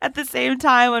said at the same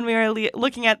time when we were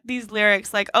looking at these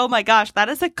lyrics, like, oh my gosh,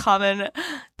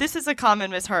 this is a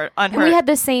common misheard.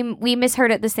 We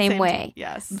misheard it the same way.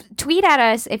 Yes. Tweet at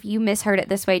us if you misheard it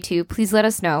this way too. Please let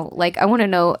us know. Like, I want to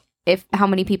know how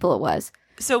many people it was.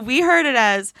 So we heard it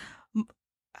as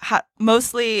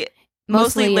mostly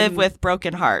live with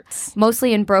broken hearts.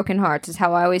 Mostly in broken hearts is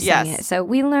how I always sing it. So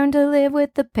we learn to live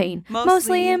with the pain.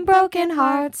 Mostly in broken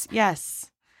hearts. Yes.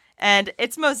 And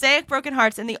it's Mosaic Broken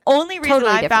Hearts. And the only reason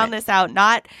I found this out,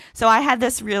 so I had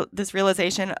this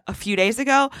realization a few days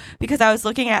ago because I was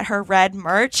looking at her Red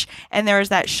merch, and there was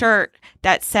that shirt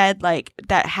that said, like,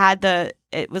 that had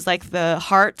it was like the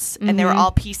hearts and they were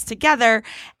all pieced together.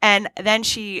 And then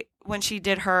when she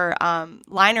did her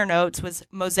liner notes was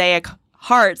Mosaic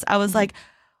Hearts, I was like,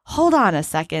 hold on a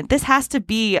second. This has to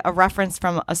be a reference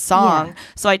from a song. Yeah.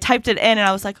 So I typed it in and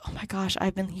I was like, oh my gosh,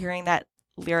 I've been hearing that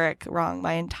lyric wrong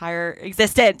my entire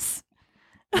existence.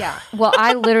 Yeah. Well,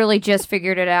 I literally just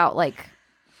figured it out like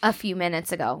a few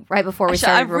minutes ago, right before we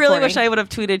started recording. I really wish I would have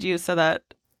tweeted you so that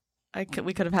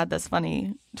we could have had this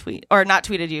funny tweet. Or not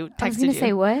tweeted you, texted you. I was going to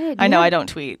say, what? I know, I don't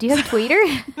tweet. Do you have a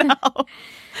tweeter? No.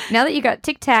 Now that you got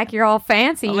TikTok, you're all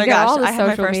fancy. Oh my got gosh, all the I had my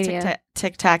social first media.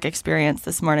 TikTok experience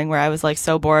this morning where I was like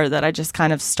so bored that I just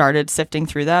kind of started sifting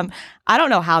through them. I don't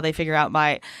know how they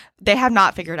have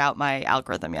not figured out my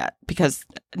algorithm yet because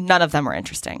none of them were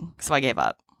interesting. So I gave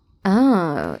up.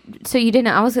 Oh, so you didn't.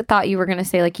 I thought you were going to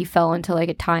say like you fell into like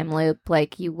a time loop,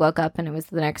 like you woke up and it was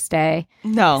the next day.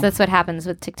 No. So that's what happens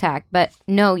with TikTok. But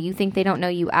no, you think they don't know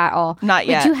you at all. Not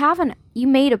yet. But you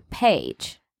made a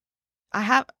page. I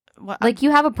have. You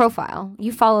have a profile.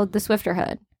 You followed the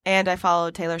Swifterhood. And I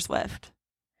followed Taylor Swift.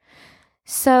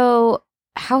 So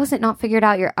How has it not figured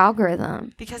out your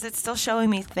algorithm? Because it's still showing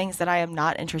me things that I am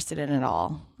not interested in at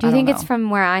all. Do you think it's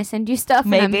from where I send you stuff?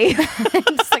 Maybe.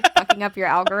 I'm just like fucking up your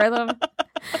algorithm.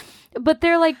 But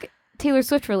they're like Taylor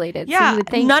Swift related. Yeah. So you would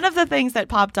think, none of the things that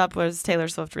popped up was Taylor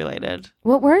Swift related.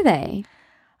 what were they?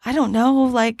 I don't know,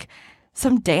 like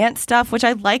some dance stuff, which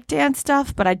I like dance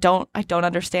stuff, but I don't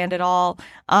understand it all.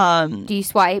 Do you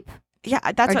swipe? Yeah,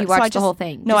 that's or what do you watch so I the just, whole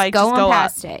thing? No, Just I go just on go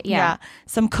past up. it. Yeah.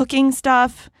 Some cooking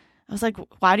stuff. I was like,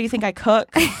 why do you think I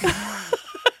cook? Is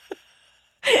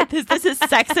this a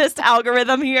sexist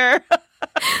algorithm here?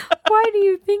 Why do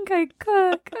you think I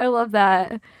cook? I love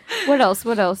that. What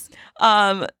else?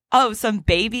 Some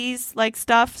babies like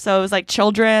stuff. So it was like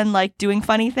children like doing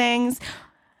funny things.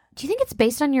 Do you think it's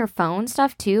based on your phone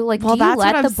stuff too? Like, Well, do you that's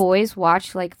what let the I'm boys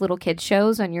watch like little kids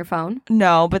shows on your phone?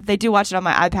 No, but they do watch it on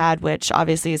my iPad, which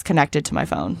obviously is connected to my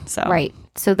phone. So Right.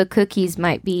 So the cookies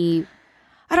might be.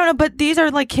 I don't know, but these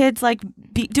are like kids like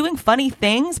doing funny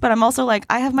things. But I'm also like,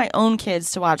 I have my own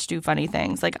kids to watch do funny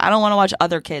things. Like, I don't want to watch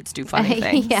other kids do funny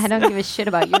things. Yeah, I don't give a shit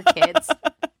about your kids.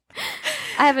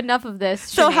 I have enough of this.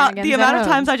 So the amount of at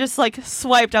times home. I just like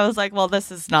swiped, I was like, well,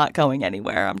 this is not going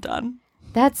anywhere. I'm done.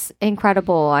 That's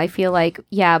incredible. I feel like,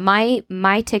 yeah, my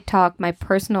TikTok, my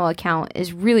personal account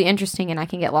is really interesting and I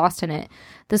can get lost in it.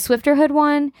 The Swifterhood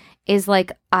one is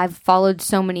like, I've followed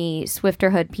so many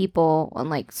Swifterhood people on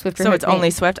like Swifterhood. So it's only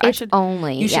Swift? You should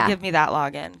You give me that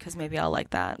login because maybe I'll like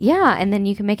that. Yeah, and then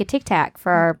you can make a TikTok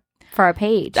for our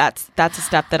page. That's a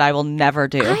step that I will never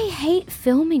do. I hate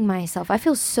filming myself. I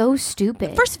feel so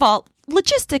stupid. First of all,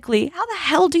 logistically, how the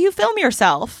hell do you film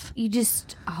yourself? You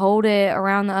just hold it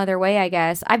around the other way, I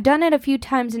guess. I've done it a few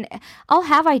times, and I'll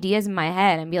have ideas in my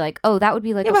head and be like, "Oh, that would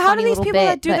be like a but how funny do these little people bit."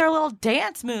 that do but their little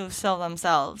dance moves film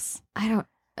themselves? I don't.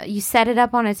 You set it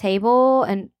up on a table,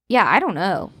 and yeah, I don't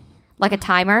know, like a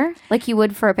timer, like you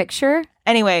would for a picture.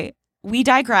 Anyway, we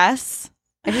digress.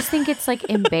 I just think it's like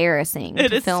embarrassing It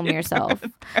to is film super yourself.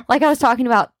 Like I was talking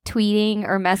about tweeting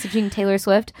or messaging Taylor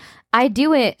Swift. I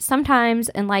do it sometimes,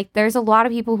 and like there's a lot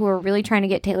of people who are really trying to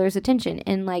get Taylor's attention,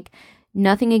 and like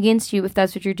nothing against you if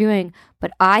that's what you're doing,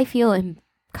 but I feel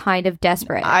kind of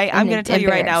desperate. I'm going to tell you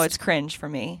right now, embarrassed. it's cringe for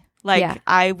me. Like, Yeah.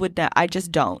 I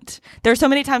just don't. There are so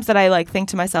many times that I like think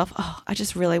to myself, oh, I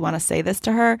just really want to say this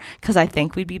to her because I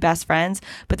think we'd be best friends.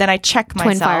 But then I check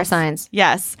myself. Twin fire signs.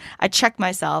 Yes. I check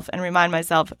myself and remind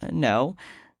myself, no,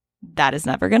 that is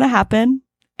never going to happen.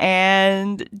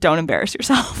 And don't embarrass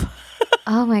yourself.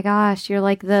 Oh my gosh, you're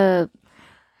like the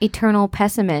eternal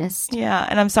pessimist. Yeah.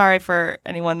 And I'm sorry for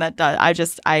anyone that does.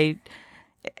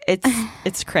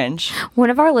 It's cringe. One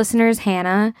of our listeners,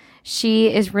 Hannah,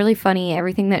 she is really funny.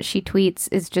 Everything that she tweets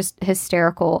is just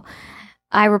hysterical.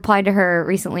 I replied to her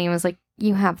recently and was like,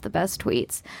 you have the best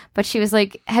tweets. But she was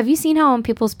like, have you seen how on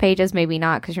people's pages, maybe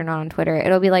not because you're not on Twitter,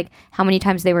 it'll be like how many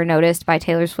times they were noticed by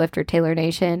Taylor Swift or Taylor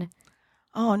Nation?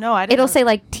 Oh, no, I didn't. It'll say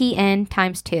like TN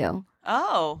times 2.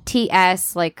 Oh.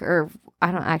 TS, like, or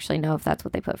I don't actually know if that's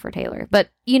what they put for Taylor, but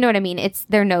you know what I mean? It's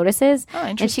their notices. Oh,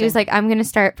 interesting. And she was like, I'm going to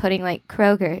start putting like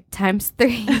Kroger times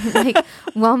 3, like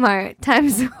Walmart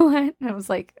times 1. And I was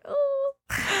like, oh,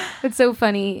 it's so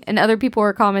funny. And other people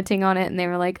were commenting on it and they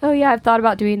were like, oh yeah, I've thought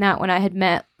about doing that when I had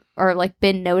met or like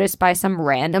been noticed by some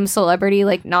random celebrity,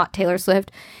 like not Taylor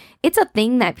Swift. It's a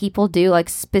thing that people do, like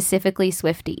specifically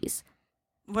Swifties.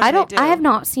 What do they do? I have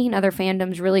not seen other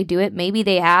fandoms really do it. Maybe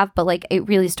they have, but like it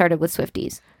really started with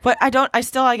Swifties. But I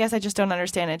guess I just don't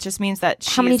understand. It just means that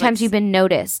How many times you've been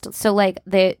noticed? So like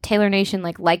the Taylor Nation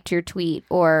like liked your tweet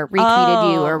or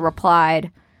retweeted you or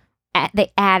replied.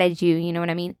 They added you, you know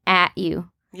what I mean? At you.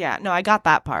 Yeah, no, I got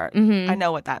that part. Mhm. I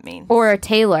know what that means. Or a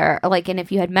Taylor, like, and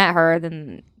if you had met her,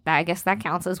 then I guess that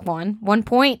counts as 1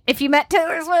 point. If you met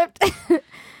Taylor Swift.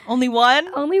 Only one?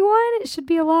 Only 1? It should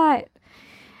be a lot.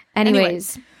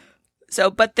 Anyways.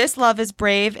 So, but this love is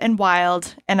brave and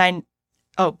wild,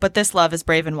 but this love is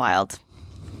brave and wild.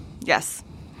 Yes.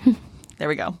 There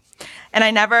we go. And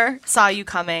I never saw you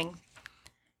coming,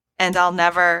 and I'll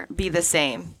never be the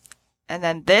same. And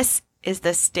then this is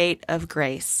the state of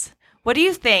grace. What do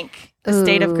you think the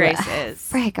state of grace is?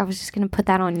 Frick, I was just going to put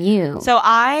that on you. So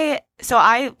I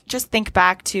just think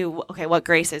back to, okay, what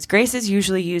grace is. Grace is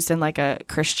usually used in like a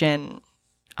Christian.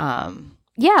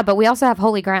 Yeah, but we also have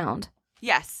Holy Ground.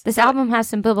 Yes. This album has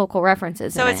some biblical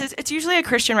references. So in it's usually a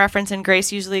Christian reference, and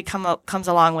grace usually comes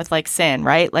along with like sin,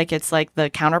 right? Like it's like the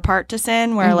counterpart to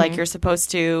sin, where like you're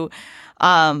supposed to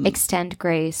extend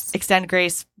grace. Extend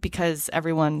grace because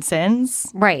everyone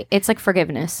sins. Right. It's like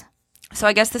forgiveness. So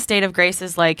I guess the state of grace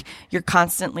is like you're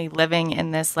constantly living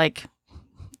in this like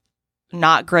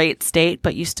not great state,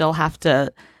 but you still have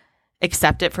to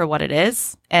accept it for what it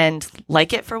is and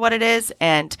like it for what it is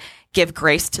and give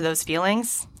grace to those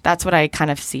feelings. That's what I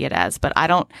kind of see it as. But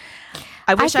I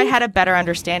wish I had a better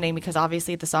understanding, because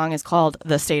obviously the song is called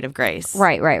The State of Grace.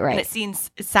 Right. And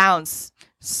it sounds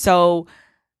so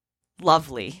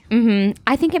lovely. Mm-hmm.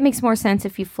 I think it makes more sense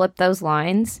if you flip those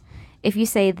lines. If you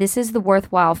say, this is the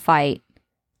worthwhile fight,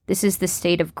 this is the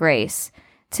state of grace.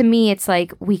 To me, it's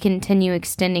like we continue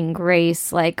extending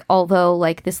grace, like, although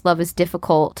like this love is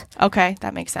difficult. Okay,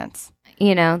 that makes sense.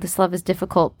 You know, this love is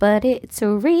difficult, but it's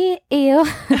real.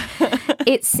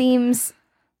 It seems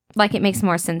like it makes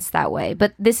more sense that way.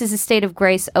 But this is a state of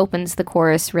grace opens the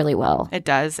chorus really well. It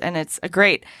does, and it's a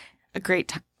great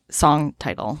song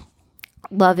title.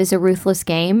 Love is a ruthless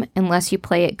game unless you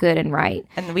play it good and right.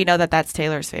 And we know that that's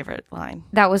Taylor's favorite line.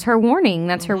 That was her warning.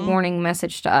 That's her warning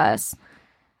message to us.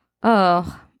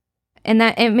 Oh, and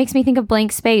that it makes me think of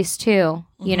Blank Space too.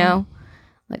 You know,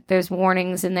 like there's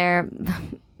warnings in there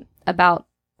about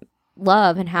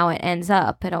love and how it ends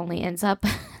up. It only ends up.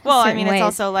 Well, I mean, it's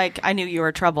also like, I knew you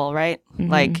were trouble, right?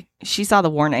 Like, she saw the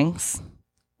warnings.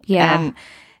 Yeah.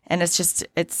 And it's just,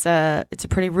 it's a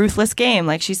pretty ruthless game.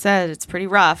 Like she said, it's pretty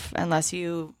rough unless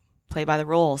you play by the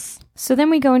rules. So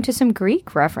then we go into some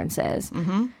Greek references.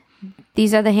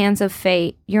 These are the hands of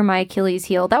fate. You're my Achilles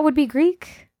heel. That would be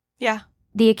Greek? Yeah.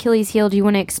 The Achilles heel, do you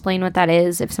want to explain what that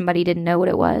is if somebody didn't know what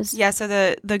it was? Yeah, so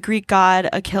the Greek god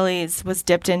Achilles was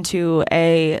dipped into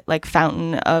a like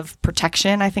fountain of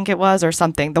protection, I think it was, or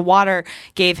something. The water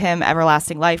gave him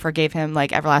everlasting life or gave him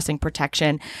like everlasting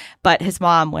protection. But his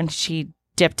mom, when she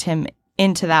dipped him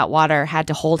into that water, had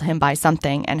to hold him by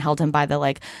something and held him by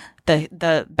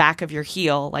the back of your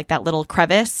heel, like that little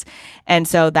crevice. And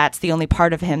so that's the only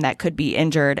part of him that could be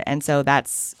injured. And so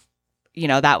that's, you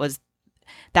know, that was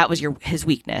his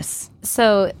weakness.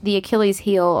 So the Achilles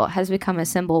heel has become a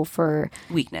symbol for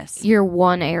weakness. Your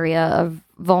one area of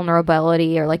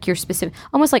vulnerability, or like your specific,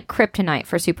 almost like kryptonite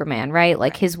for Superman, right?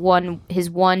 Like his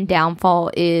one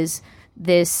downfall is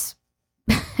this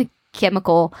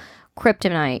chemical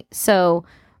kryptonite. So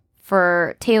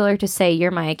for Taylor to say,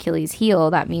 you're my Achilles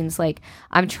heel, that means like,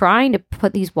 I'm trying to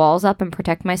put these walls up and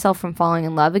protect myself from falling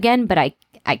in love again, but I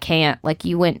can't. Like,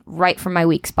 you went right for my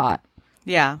weak spot.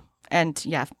 Yeah. And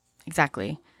yeah,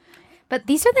 exactly. But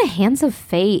these are the hands of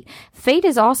fate. Fate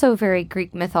is also very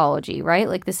Greek mythology, right?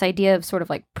 Like this idea of sort of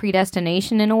like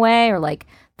predestination in a way, or like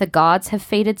the gods have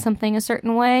fated something a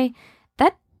certain way.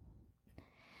 That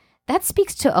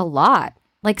speaks to a lot.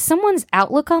 Like someone's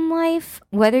outlook on life,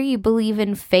 whether you believe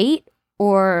in fate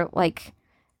or like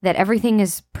that everything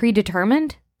is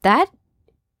predetermined, that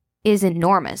is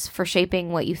enormous for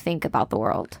shaping what you think about the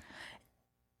world.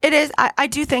 It is. I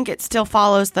do think it still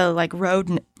follows the like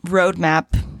roadmap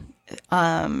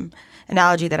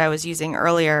analogy that I was using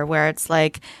earlier, where it's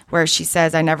like where she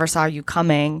says, "I never saw you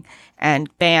coming,"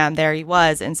 and bam, there he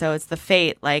was. And so it's the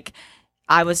fate. Like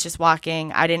I was just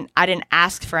walking. I didn't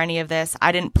ask for any of this.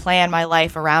 I didn't plan my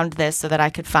life around this so that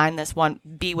I could find this one,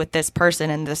 be with this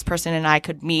person, and this person and I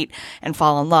could meet and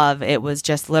fall in love. It was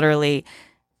just literally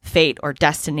fate or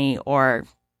destiny or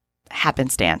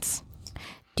happenstance.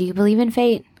 Do you believe in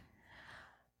fate?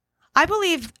 I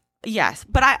believe, yes,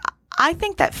 but I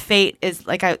think that fate is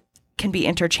like can be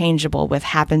interchangeable with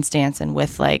happenstance and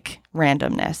with like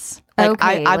randomness. Like,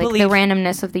 okay, I like believe the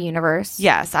randomness of the universe.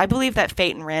 Yes, I believe that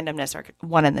fate and randomness are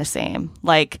one and the same.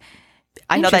 Like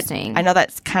I know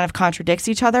that kind of contradicts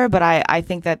each other, but I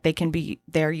think that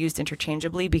they're used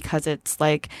interchangeably, because it's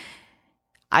like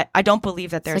I don't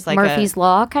believe that there's like Murphy's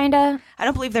Law, kind of. I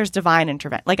don't believe there's divine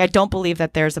intervention. Like I don't believe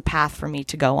that there's a path for me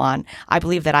to go on. I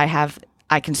believe that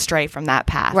I can stray from that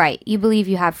path. Right. You believe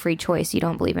you have free choice. You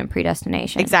don't believe in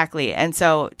predestination. Exactly. And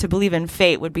so to believe in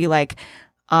fate would be like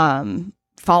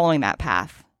following that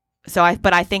path.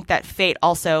 But I think that fate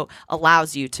also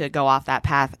allows you to go off that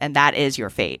path, and that is your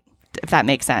fate, if that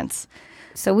makes sense.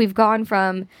 So we've gone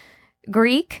from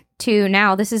Greek to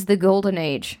now this is the golden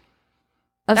age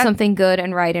of something good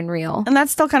and right and real. And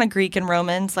that's still kind of Greek and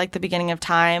Romans, like the beginning of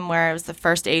time, where it was the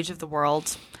first age of the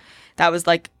world. That was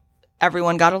like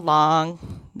everyone got along.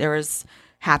 There was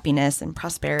happiness and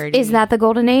prosperity. Is that the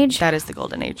golden age? That is the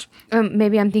golden age.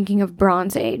 Maybe I'm thinking of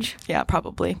Bronze Age. Yeah,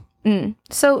 probably.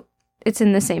 So it's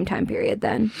in the same time period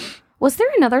then. Was there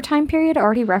another time period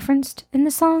already referenced in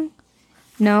the song?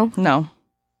 No? No.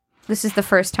 This is the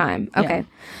first time. Okay. Yeah.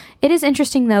 It is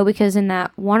interesting, though, because in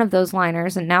that one of those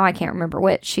liners, and now I can't remember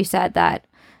which, she said that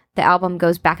the album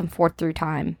goes back and forth through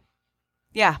time.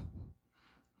 Yeah.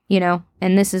 You know?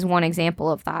 And this is one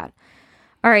example of that.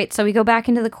 All right, so we go back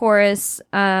into the chorus.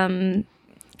 And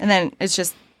then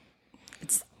it's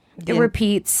It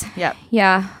repeats. Yep.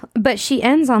 Yeah. But she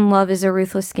ends on "Love is a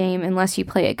ruthless game unless you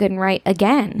play it good and right"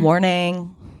 again.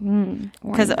 Warning.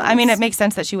 Because I mean, it makes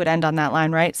sense that she would end on that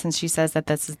line, right? Since she says that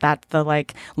that's the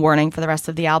like warning for the rest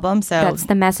of the album. So that's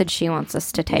the message she wants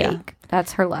us to take. Yeah.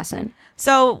 That's her lesson.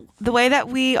 So the way that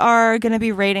we are going to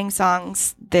be rating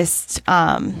songs this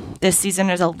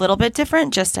season is a little bit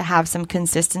different, just to have some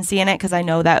consistency in it. Because I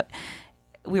know that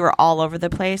we were all over the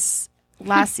place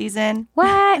last season.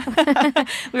 What?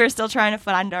 We were still trying to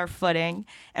find our footing,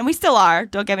 and we still are.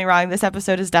 Don't get me wrong. This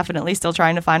episode is definitely still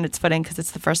trying to find its footing because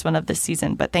it's the first one of this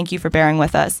season, but thank you for bearing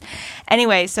with us.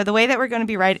 Anyway, so the way that we're going to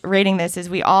be rating this is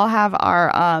we all have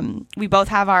our, we both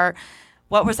have our,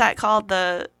 what was that called?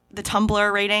 The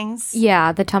Tumblr ratings?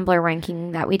 Yeah, the Tumblr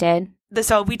ranking that we did.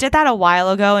 So we did that a while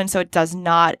ago, and so it does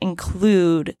not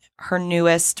include her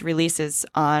newest releases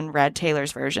on Red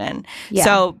Taylor's version. Yeah.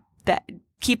 So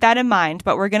keep that in mind,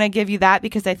 but we're going to give you that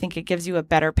because I think it gives you a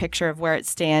better picture of where it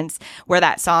stands, where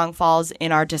that song falls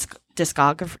in our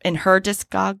discography, in her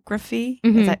discography.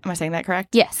 Mm-hmm. Am I saying that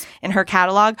correct? Yes. In her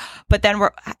catalog. But then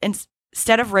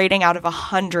instead of rating out of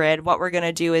 100, what we're going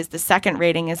to do is the second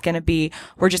rating is going to be,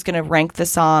 we're just going to rank the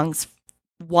songs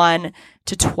 1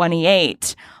 to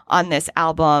 28 on this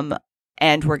album,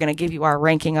 and we're going to give you our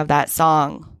ranking of that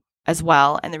song as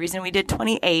well. And the reason we did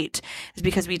 28 is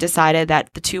because we decided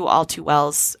that the two All Too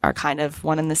Wells are kind of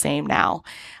one and the same now.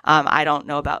 I don't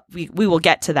know about, we will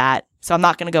get to that, so I'm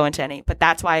not going to go into any, but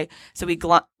that's why. So we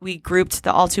grouped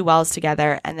the All Too Wells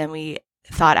together, and then we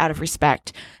thought, out of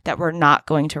respect, that we're not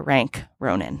going to rank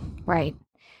Ronan. Right.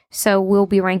 So we'll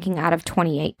be ranking out of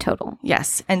 28 total.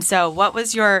 Yes. And so what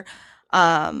was your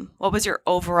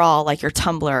overall, like your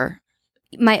Tumblr?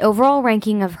 My overall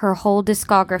ranking of her whole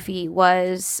discography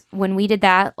was, when we did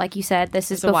that, like you said, this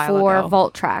is before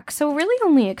Vault Track. So really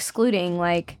only excluding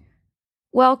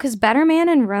because Better Man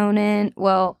and Ronan,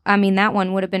 that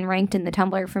one would have been ranked in the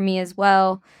Tumblr for me as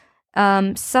well.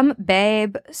 Some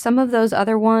of those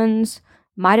other ones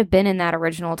might have been in that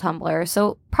original Tumblr.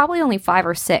 So probably only 5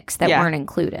 or 6 that weren't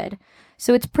included.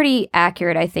 So it's pretty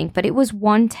accurate, I think. But it was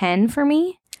 110 for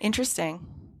me. Interesting.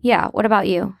 Yeah. What about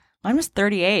you? Mine was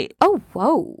 38. Oh,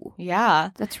 whoa. Yeah.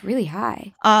 That's really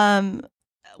high.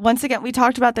 Once again, we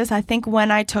talked about this. I think when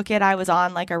I took it, I was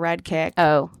on like a red kick.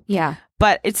 Oh, yeah.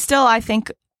 But it's still, I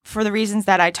think, for the reasons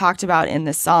that I talked about in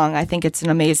this song, I think it's an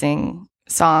amazing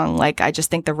song. Like, I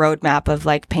just think the roadmap of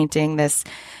like painting this,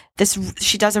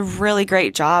 she does a really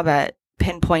great job at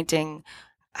pinpointing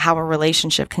how a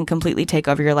relationship can completely take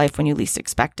over your life when you least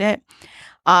expect it.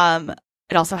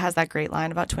 It also has that great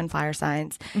line about twin fire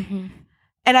signs. Mm-hmm.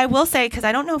 And I will say, because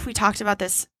I don't know if we talked about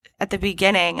this at the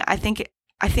beginning, I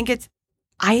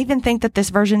even think that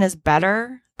this version is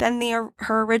better than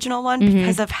her original one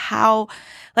because of how,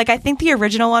 I think the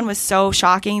original one was so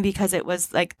shocking because it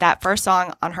was like that first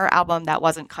song on her album that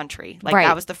wasn't country. Right.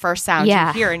 That was the first sound you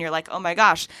hear, and you're like, oh my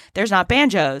gosh, there's not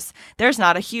banjos, there's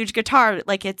not a huge guitar,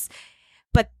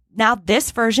 but now this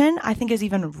version I think is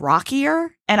even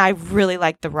rockier, and I really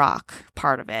like the rock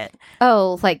part of it.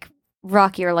 Oh, like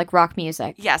rockier, like rock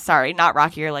music. Yeah, sorry, not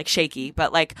rockier like shaky,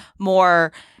 but like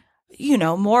more,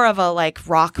 more of a like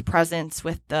rock presence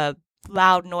with the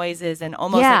loud noises and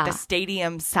almost like the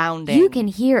stadium sounding. You can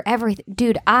hear everything.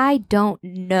 Dude, I don't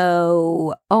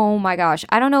know. Oh my gosh.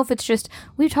 I don't know if it's just,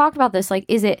 we've talked about this, like,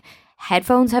 is it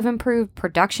headphones have improved,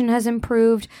 production has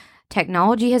improved,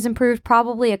 technology has improved,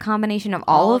 probably a combination of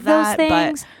all of those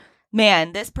things. But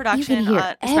man, this production, you can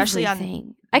hear especially everything.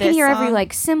 on I can hear song, every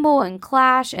like cymbal and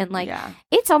clash, and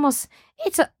it's almost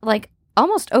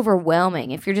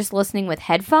overwhelming if you're just listening with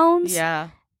headphones. Yeah.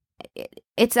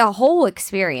 It's a whole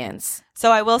experience.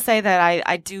 So I will say that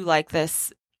I do like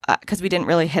this because we didn't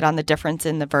really hit on the difference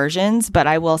in the versions, but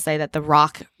I will say that the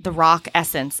rock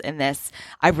essence in this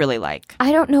I really like.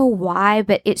 I don't know why,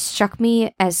 but it struck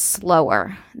me as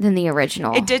slower than the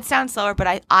original. It did sound slower,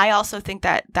 but I also think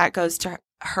that goes to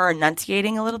her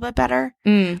enunciating a little bit better.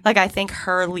 Like, I think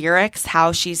her lyrics,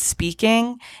 how she's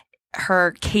speaking,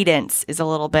 her cadence is a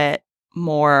little bit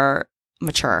more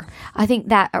mature. I think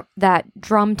that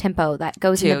drum tempo that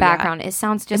goes in the background, it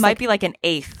sounds just, it might be like an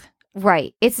eighth.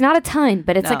 Right. It's not a ton,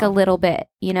 but it's like a little bit,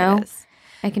 It is.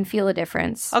 I can feel a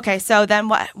difference. Okay, so then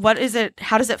what is it?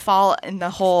 How does it fall in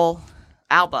the whole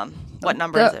album? What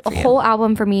number is it for you? The whole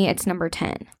album for me, it's number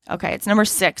 10. Okay, it's number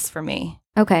 6 for me.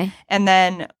 Okay. And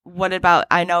then what about,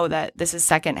 I know that this is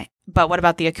second, but what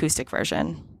about the acoustic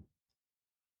version?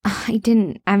 I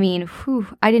didn't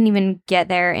even get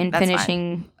there in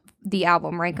finishing the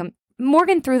album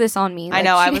Morgan threw this on me. I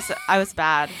know, I was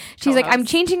bad. She's like, I'm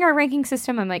changing our ranking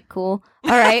system. I'm like, cool. All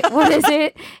right, what is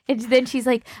it? And then she's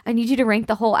like, I need you to rank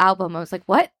the whole album. I was like,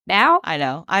 what now? I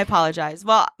know. I apologize.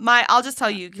 Well, I'll just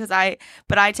tell you because I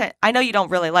know you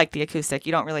don't really like the acoustic.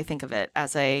 You don't really think of it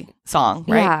as a song,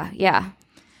 right? Yeah.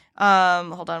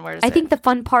 Hold on. Where is it? I think the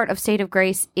fun part of State of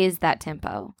Grace is that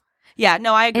tempo. Yeah,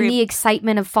 no, I agree. And the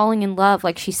excitement of falling in love.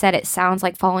 Like she said, it sounds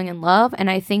like falling in love. And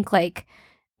I think like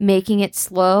making it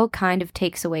slow kind of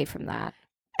takes away from that.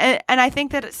 And I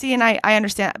think that, and I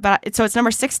understand, but it's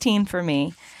number 16 for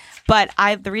me. But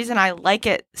the reason I like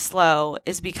it slow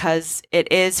is because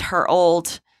it is her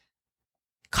old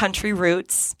country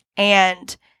roots.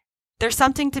 And there's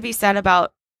something to be said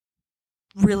about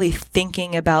really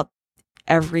thinking about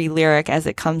every lyric as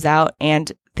it comes out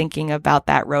and thinking about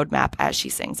that roadmap as she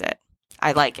sings it.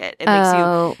 I like it. It makes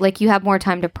you like you have more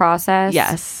time to process.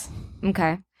 Yes.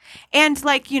 Okay. And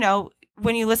like,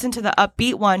 when you listen to the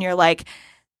upbeat one, you're like,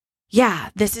 yeah,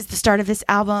 this is the start of this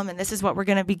album and this is what we're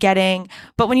going to be getting.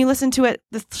 But when you listen to it,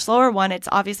 the slower one, it's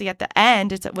obviously at the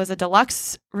end. It was a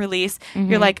deluxe release.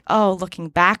 Mm-hmm. You're like, oh, looking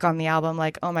back on the album,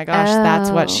 like, oh my gosh, that's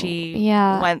what she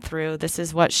went through. This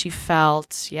is what she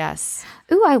felt. Yes.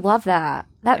 Ooh, I love that.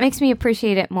 That makes me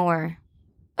appreciate it more.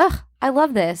 Ugh, I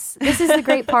love this. This is the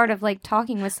great part of like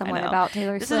talking with someone about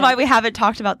Taylor Swift. This is why we haven't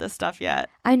talked about this stuff yet.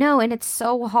 I know, and it's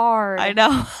so hard. I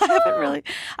know.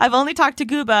 I've only talked to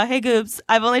Gooba. Hey, Goobs.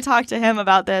 I've only talked to him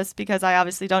about this because I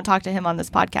obviously don't talk to him on this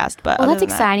podcast. But that's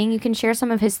exciting. You can share some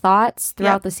of his thoughts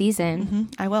throughout the season. Mm-hmm.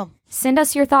 I will. Send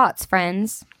us your thoughts,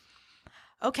 friends.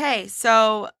 Okay,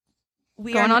 so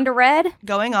we are on to Red.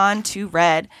 Going on to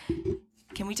Red.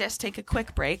 Can we just take a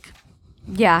quick break?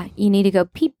 Yeah, you need to go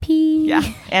pee-pee. Yeah,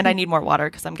 and I need more water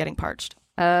because I'm getting parched.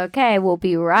 Okay, we'll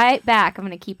be right back. I'm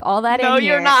going to keep all that in here. No,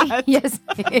 you're not. Yes,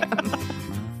 I am.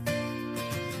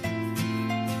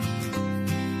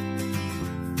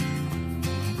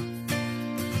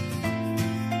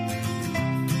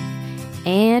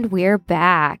 And we're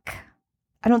back.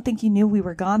 I don't think you knew we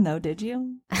were gone, though, did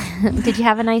you? Did you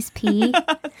have a nice pee?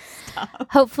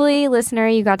 Hopefully, listener,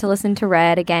 you got to listen to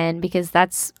Red again because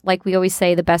that's, like we always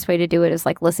say, the best way to do it is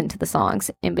like listen to the songs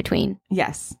in between.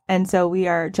 Yes. And so we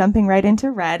are jumping right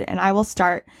into Red, and I will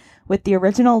start with the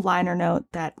original liner note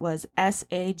that was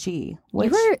SAG.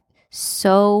 Which... You were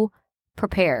so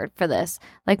prepared for this.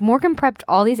 Like Morgan prepped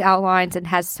all these outlines and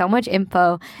has so much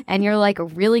info, and you're like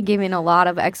really giving a lot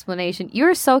of explanation. You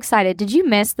were so excited. Did you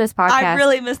miss this podcast? I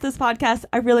really missed this podcast.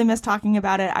 I really missed talking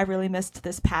about it. I really missed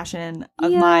this passion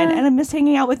of mine, and I missed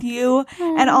hanging out with you.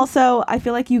 And also, I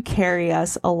feel like you carry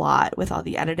us a lot with all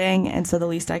the editing, and so the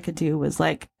least I could do was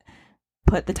like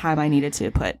put the time I needed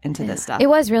to put into this stuff. It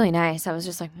was really nice. I was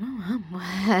just like,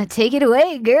 take it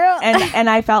away, girl. And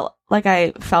I felt like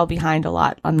I fell behind a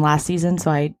lot on last season,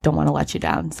 so I don't want to let you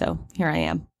down. So here I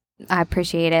am. I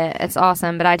appreciate it. It's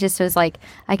awesome. But I just was like,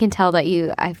 I can tell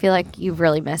that I feel like you've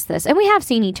really missed this. And we have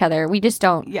seen each other. We just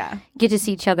don't get to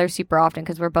see each other super often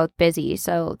because we're both busy.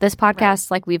 So this podcast,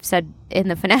 like we've said in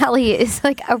the finale, is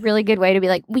like a really good way to be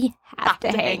like, we have to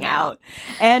hang out.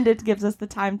 And it gives us the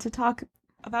time to talk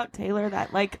about Taylor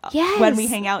that like when we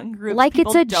hang out in groups, like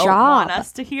people it's a don't job. Want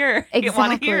us to hear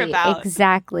want to hear about.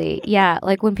 Exactly. Yeah,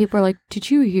 like when people are like,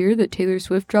 did you hear that Taylor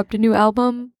Swift dropped a new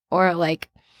album? Or like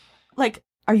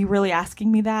are you really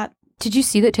asking me that? Did you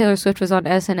see that Taylor Swift was on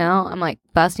SNL? I'm like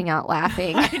busting out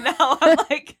laughing. I know. I'm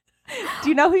like, do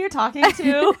you know who you're talking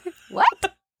to?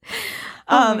 What?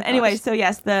 Anyway, so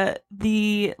yes,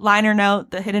 the liner note,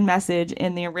 the hidden message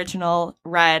in the original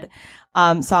Red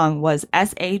song was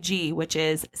SAG, which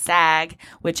is SAG,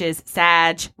 which is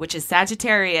Sag, which is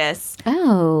Sagittarius.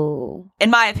 Oh. In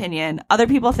my opinion, other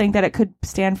people think that it could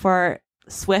stand for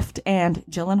Swift and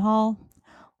Gyllenhaal,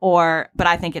 but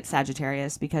I think it's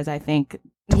Sagittarius because I think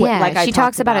she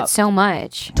talks about it so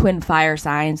much. Twin fire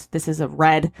signs. This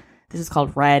is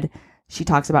called Red. She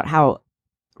talks about how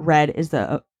red is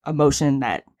the emotion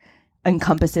that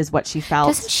encompasses what she felt.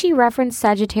 Doesn't she reference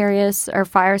Sagittarius or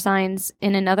fire signs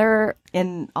in another?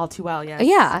 In All Too Well, yes.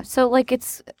 Yeah, so like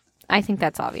I think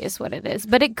that's obvious what it is.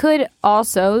 But it could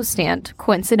also stand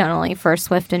coincidentally for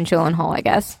Swift and Gyllenhaal, I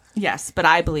guess. Yes, but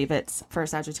I believe it's for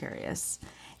Sagittarius.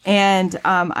 And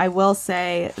I will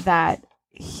say that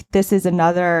this is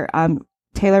another...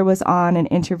 Taylor was on an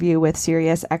interview with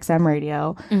Sirius XM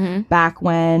Radio back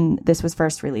when this was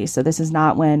first released. So this is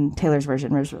not when Taylor's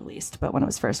version was released, but when it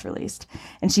was first released.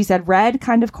 And she said, Red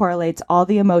kind of correlates all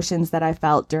the emotions that I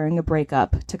felt during a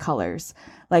breakup to colors.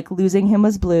 Like losing him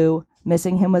was blue,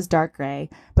 missing him was dark gray.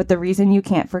 But the reason you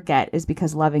can't forget is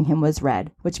because loving him was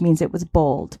red, which means it was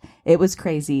bold. It was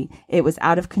crazy. It was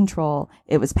out of control.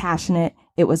 It was passionate.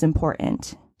 It was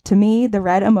important. To me, the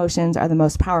red emotions are the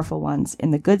most powerful ones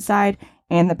in the good side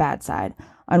and the bad side.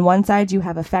 On one side, you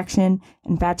have affection,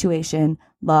 infatuation,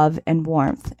 love, and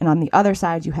warmth. And on the other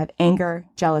side, you have anger,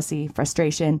 jealousy,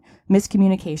 frustration,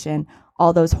 miscommunication,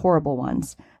 all those horrible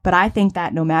ones. But I think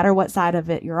that no matter what side of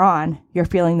it you're on, you're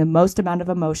feeling the most amount of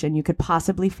emotion you could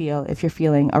possibly feel if you're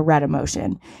feeling a red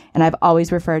emotion. And I've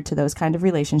always referred to those kind of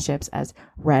relationships as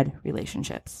red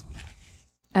relationships.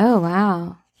 Oh,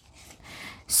 wow.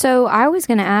 So I was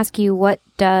going to ask you, what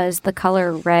does the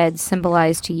color red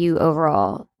symbolize to you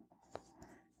overall?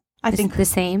 I think the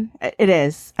same. It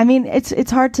is. I mean,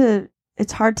 it's hard to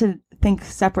think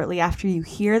separately after you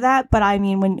hear that, but I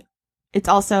mean, when it's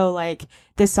also like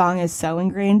this song is so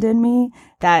ingrained in me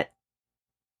that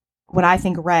when I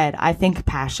think red, I think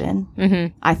passion.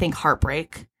 Mm-hmm. I think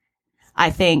heartbreak. I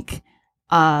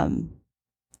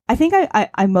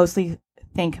mostly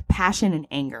think passion and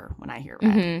anger when I hear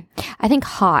red. Mm-hmm. I think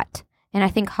hot, and I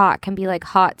think hot can be like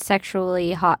hot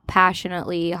sexually, hot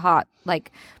passionately, hot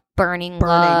like burning.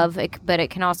 Love, but it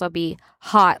can also be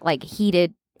hot like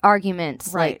heated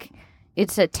arguments. Right. Like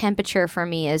it's a temperature for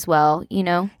me as well, you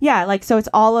know? Yeah, like so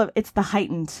it's the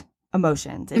heightened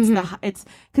emotions. It's it's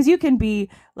because you can be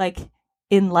like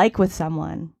in like with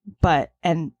someone, but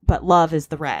love is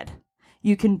the red.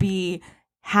 You can be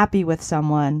happy with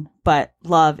someone, but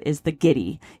love is the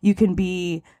giddy. You can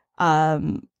be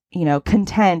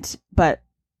content, but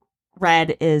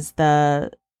red is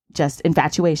the just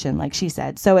infatuation, like she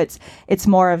said. So it's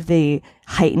more of the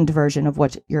heightened version of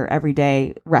what your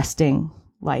everyday resting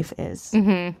life is.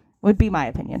 Mm-hmm. Would be my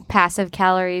opinion. Passive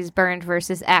calories burned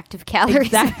versus active calories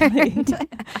exactly. burned.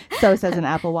 So says an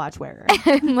Apple Watch wearer.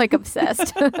 I'm like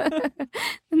obsessed.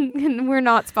 We're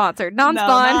not sponsored.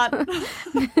 Non-spawn.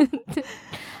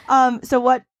 No, so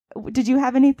what did you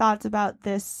have any thoughts about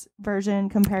this version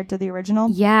compared to the original?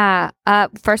 Yeah.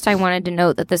 First, I wanted to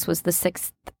note that this was the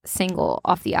 6th single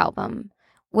off the album,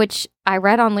 which I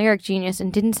read on Lyric Genius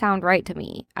and didn't sound right to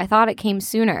me. I thought it came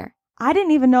sooner. I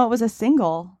didn't even know it was a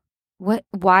single. What?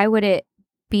 Why would it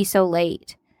be so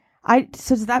late?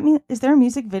 So does that mean, is there a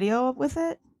music video with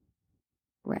it?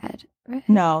 Red.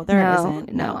 No, there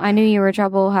isn't. No. I Knew You Were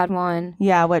Trouble had one.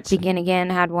 Yeah, which Begin Again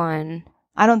had one.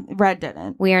 Red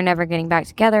didn't. We Are Never Getting Back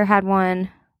Together had one.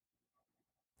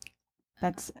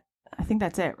 I think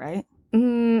that's it, right?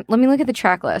 Let me look at the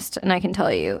track list and I can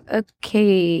tell you.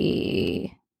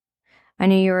 Okay. I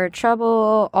Knew You Were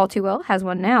Trouble. All Too Well has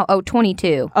one now. Oh,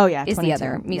 22. Oh, yeah. Is 22. the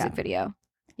other music video.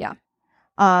 Yeah.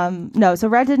 No, so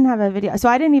Red didn't have a video. So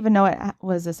I didn't even know it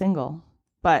was a single,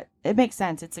 but it makes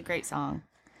sense. It's a great song.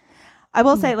 I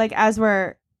will say, like, as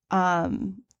we're,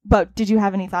 but did you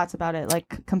have any thoughts about it,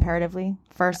 like, comparatively?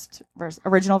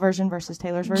 Original version versus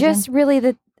Taylor's version? Just really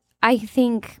that I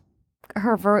think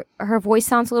her voice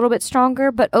sounds a little bit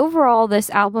stronger, but overall, this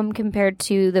album compared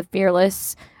to the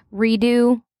Fearless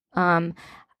redo,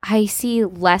 I see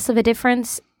less of a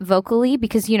difference vocally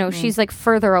because, she's like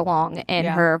further along in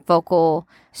her vocal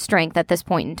strength at this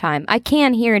point in time. I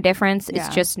can hear a difference. Yeah.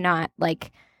 It's just not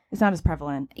like... It's not as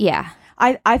prevalent. Yeah.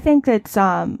 I think that's,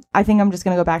 I think I'm just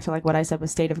going to go back to like what I said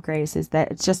with State of Grace is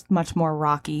that it's just much more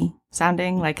rocky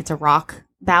sounding. Like it's a rock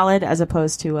ballad as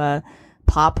opposed to a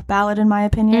pop ballad in my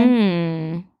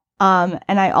opinion. And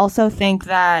I also think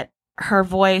that her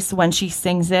voice when she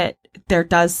sings it,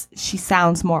 she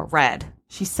sounds more red.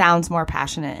 She sounds more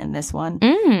passionate in this one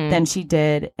than she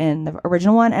did in the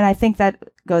original one. And I think that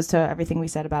goes to everything we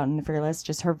said about in the Fearless,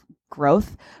 just her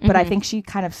growth. But I think she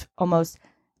kind of almost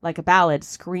like a ballad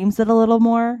screams it a little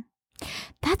more.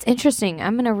 That's interesting.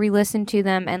 I'm going to re-listen to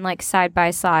them and like side by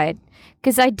side.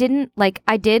 Because I did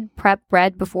prep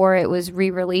Red before it was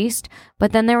re-released.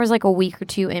 But then there was like a week or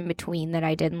two in between that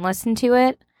I didn't listen to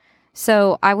it.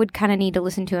 So I would kind of need to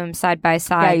listen to him side by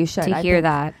side to hear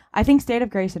that. I think State of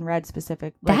Grace and Red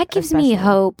specific. That gives me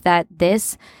hope that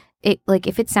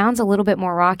if it sounds a little bit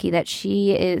more rocky, that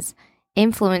she is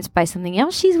influenced by something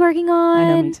else she's working on. I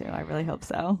know, me too. I really hope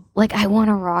so. Like, I want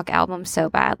a rock album so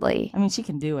badly. I mean, she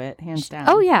can do it, hands down.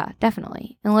 Oh, yeah,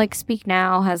 definitely. And like Speak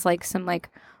Now has like some like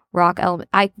rock element.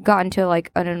 I got into like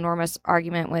an enormous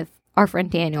argument with our friend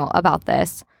Daniel about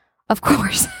this, of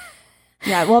course.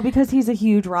 Yeah, well, because he's a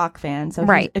huge rock fan. So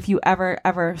right. If you ever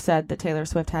said that Taylor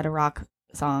Swift had a rock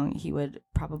song, he would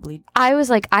probably... I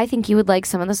was like, I think you would like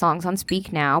some of the songs on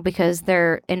Speak Now because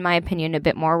they're, in my opinion, a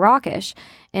bit more rockish.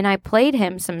 And I played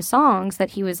him some songs that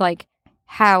he was like,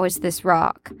 how is this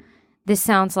rock? This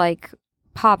sounds like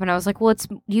pop. And I was like, well,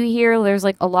 you hear there's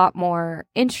like a lot more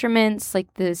instruments,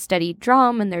 like the steady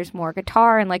drum, and there's more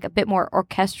guitar and like a bit more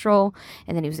orchestral.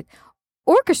 And then he was like,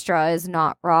 orchestra is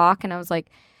not rock. And I was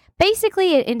like...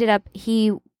 Basically, it ended up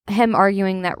him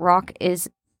arguing that rock is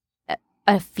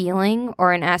a feeling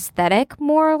or an aesthetic,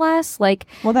 more or less. Like,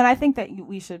 well, then I think that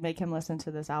we should make him listen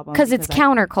to this album because it's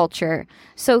counterculture.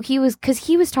 So he was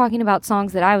talking about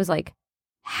songs that I was like,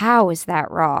 how is that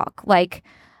rock? Like,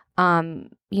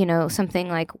 you know, something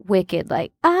like Wicked,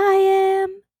 like I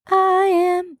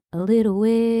am a little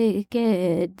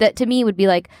wicked. That to me would be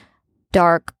like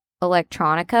dark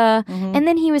electronica. And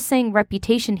then he was saying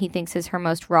Reputation he thinks is her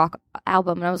most rock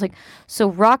album, and I was like, so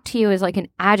rock to you is like an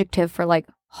adjective for like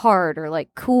hard or like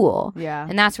cool. Yeah.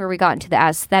 And that's where we got into the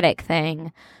aesthetic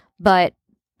thing. But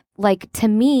like, to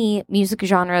me, music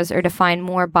genres are defined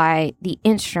more by the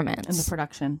instruments and the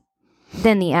production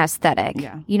than the aesthetic.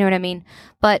 Yeah. You know what I mean?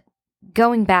 But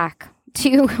going back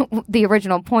to the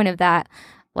original point of that,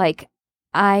 like,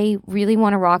 I really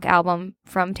want a rock album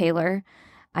from Taylor.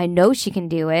 I know she can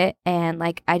do it. And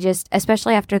like, I just,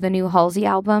 especially after the new Halsey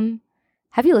album,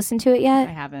 have you listened to it yet?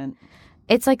 I haven't.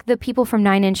 It's like the people from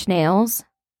Nine Inch Nails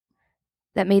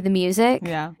that made the music.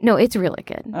 Yeah. No, it's really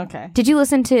good. Okay. Did you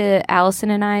listen to Allison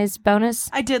and I's bonus?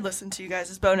 I did listen to you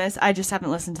guys' bonus. I just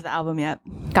haven't listened to the album yet.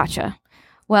 Gotcha.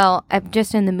 Well, I'm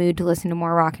just in the mood to listen to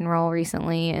more rock and roll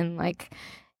recently, and like,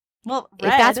 Well, if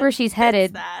that's where she's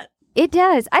headed, that. it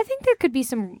does. I think there could be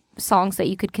some songs that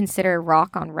you could consider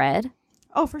rock on Red.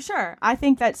 Oh, for sure. I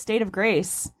think that State of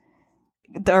Grace,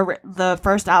 the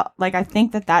first out, like, I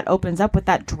think that opens up with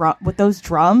that drum, with those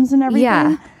drums and everything.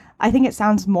 Yeah. I think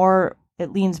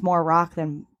it leans more rock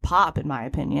than pop, in my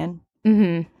opinion.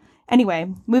 Mm-hmm.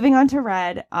 Anyway, moving on to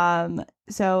Red.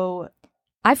 So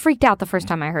I freaked out the first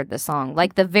time I heard this song.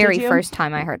 Like, the very Did you? first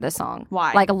time I heard this song.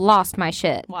 Why? Like, lost my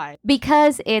shit. Why?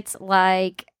 Because it's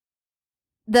like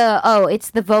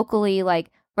it's the vocally like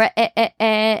like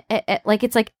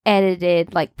it's like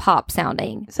edited, like pop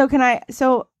sounding. So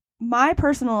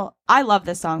I love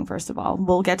this song, first of all.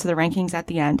 We'll get to the rankings at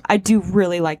the end. I do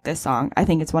really like this song. I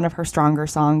think it's one of her stronger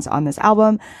songs on this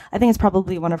album. I think it's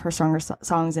probably one of her stronger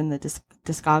songs in the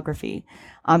discography,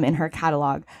 in her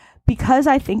catalog. Because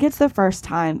I think it's the first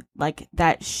time, like,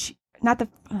 that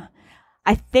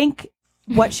I think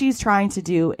what she's trying to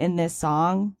do in this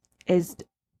song is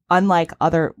unlike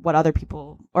what other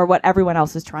people or what everyone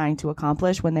else is trying to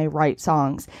accomplish when they write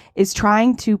songs, is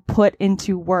trying to put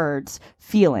into words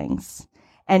feelings.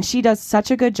 And she does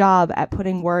such a good job at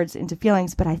putting words into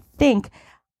feelings. But I think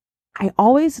I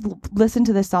always listen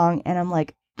to this song and I'm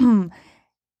like,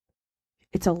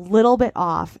 it's a little bit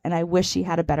off, and I wish she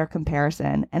had a better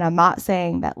comparison. And I'm not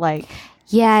saying that, like...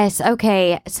 Yes,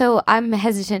 okay. So I'm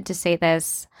hesitant to say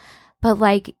this, but,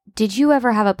 like, did you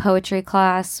ever have a poetry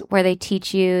class where they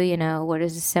teach you, you know, what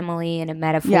is a simile and a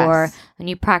metaphor, Yes. and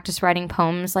you practice writing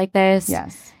poems like this?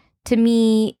 Yes. To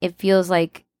me, it feels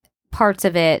like parts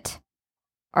of it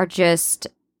are just,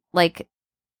 like,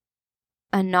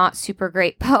 a not super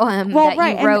great poem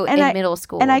that you wrote in middle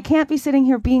school. And I can't be sitting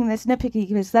here being this nitpicky,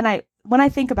 because then when I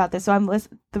think about this, so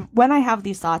when I have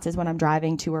these thoughts is when I'm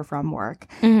driving to or from work,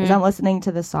 because I'm listening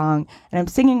to the song and I'm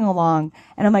singing along,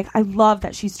 and I'm like, I love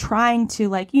that she's trying to,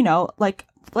 like, you know, like,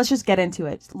 let's just get into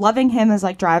it. Loving him is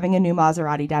like driving a new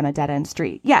Maserati down a dead end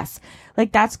street. Yes,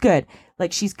 like, that's good.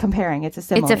 Like, she's comparing. It's a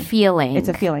simile. It's a feeling. It's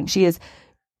a feeling. She is.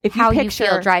 If how you you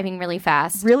feel driving really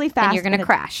fast, and you're going to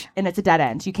crash, and it's a dead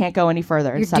end. You can't go any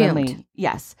further. You're suddenly, doomed.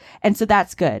 Yes, and so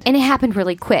that's good. And it happened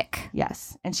really quick.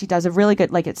 Yes, and she does a really good,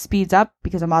 like, it speeds up,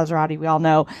 because a Maserati, we all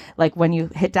know, like, when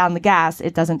you hit down the gas,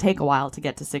 it doesn't take a while to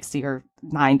get to 60 or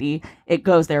 90. It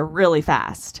goes there really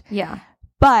fast. Yeah,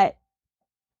 but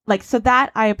like, so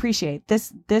that I appreciate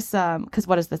this because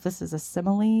what is this? This is a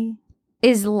simile.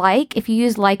 Is like, if you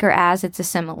use like or as, it's a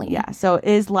simile. Yeah, so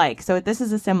is like. So this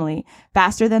is a simile.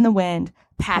 Faster than the wind,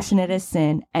 passionate as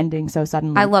sin, ending so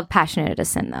suddenly. I love passionate as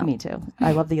sin, though. Me too.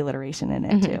 I love the alliteration in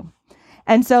it too.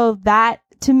 And so that,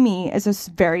 to me, is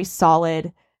a very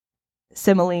solid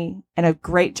simile and a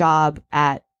great job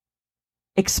at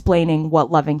explaining what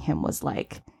loving him was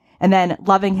like. And then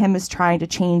loving him is trying to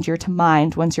change your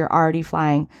mind once you're already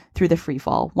flying through the free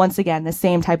fall. Once again, the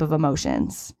same type of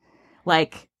emotions.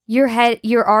 Like, you're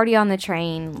already on the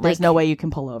train. There's no way you can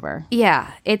pull over.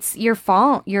 Yeah, it's you're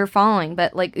falling,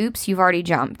 but like, oops, you've already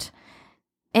jumped.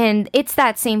 And it's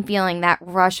that same feeling, that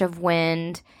rush of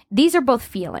wind. These are both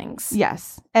feelings.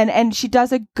 Yes. And she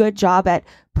does a good job at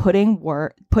putting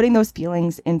those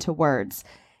feelings into words.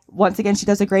 Once again, she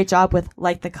does a great job with,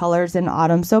 like, the colors in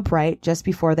Autumn So Bright, just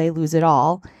before they lose it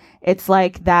all. It's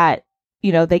like that,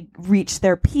 you know, they reach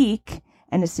their peak,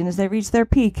 and as soon as they reach their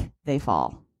peak, they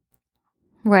fall.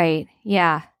 Right.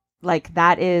 Yeah. Like,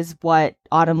 that is what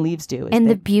autumn leaves do. And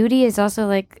the beauty is also,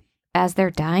 like, as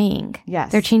they're dying.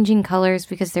 Yes. They're changing colors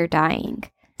because they're dying.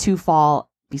 To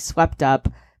fall, be swept up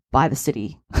by the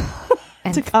city.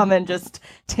 to come and just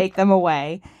take them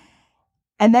away.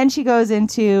 And then she goes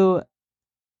into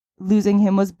losing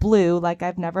him was blue, like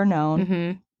I've never known.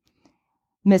 Mm-hmm.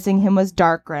 Missing him was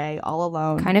dark gray, all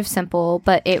alone. Kind of simple,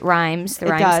 but it rhymes. The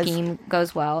rhyme scheme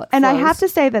goes well. And I have to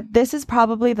say that this is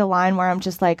probably the line where I'm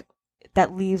just like,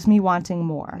 that leaves me wanting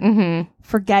more. Mm-hmm.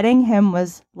 Forgetting him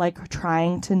was like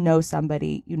trying to know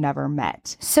somebody you never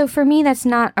met. So for me, that's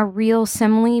not a real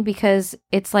simile because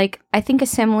it's like, I think a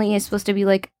simile is supposed to be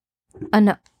like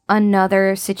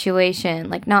another situation.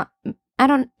 Like not, I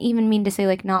don't even mean to say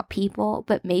like not people,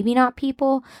 but maybe not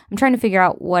people. I'm trying to figure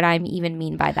out what I even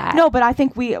mean by that. No, but I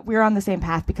think we're on the same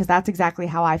path because that's exactly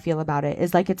how I feel about it.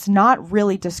 Is like it's not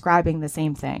really describing the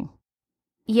same thing.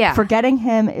 Yeah. Forgetting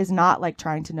him is not like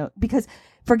trying to know, because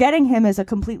forgetting him is a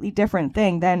completely different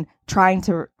thing than trying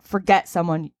to forget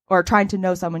someone or trying to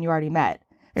know someone you already met.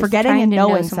 There's Forgetting and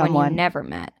knowing someone you never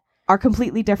met are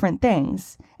completely different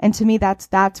things. And to me,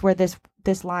 that's where this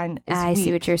line is I weak.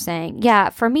 see what you're saying. Yeah,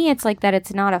 for me, it's like that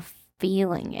it's not a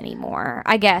feeling anymore.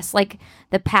 I guess like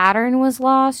the pattern was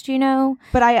lost, you know?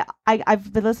 But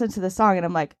I've been listening to the song and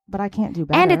I'm like, but I can't do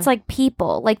better. And it's like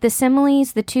people, like the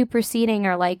similes, the two preceding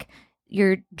are like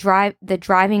the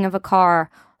driving of a car,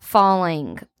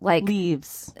 falling, like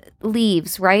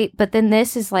leaves, right? But then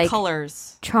this is like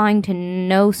colors, trying to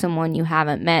know someone you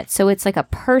haven't met. So it's like a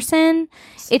person.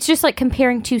 It's just like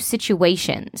comparing two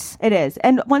situations. It is.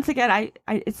 And once again, I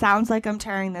it sounds like I'm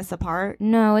tearing this apart.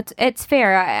 No, it's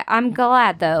fair. I'm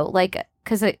glad though, like,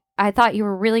 because I thought you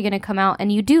were really going to come out,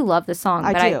 and you do love the song.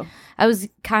 I do. I was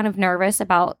kind of nervous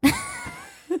about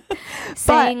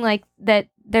saying like that.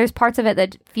 There's parts of it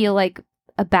that feel like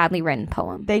a badly written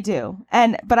poem. They do.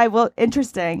 But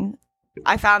interesting.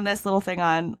 I found this little thing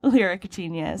on Lyric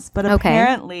Genius, but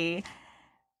apparently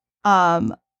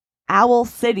Owl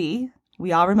City,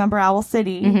 we all remember Owl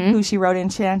City, who she wrote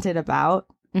Enchanted about,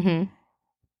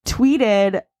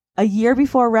 tweeted a year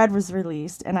before Red was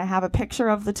released, and I have a picture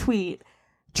of the tweet,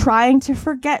 trying to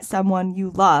forget someone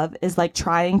you love is like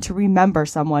trying to remember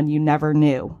someone you never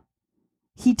knew.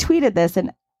 He tweeted this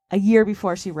a year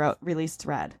before she released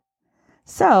Red.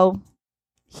 So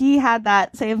he had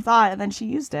that same thought and then she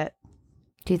used it.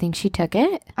 Do you think she took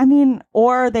it? I mean,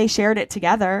 or they shared it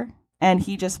together and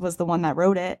he just was the one that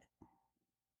wrote it.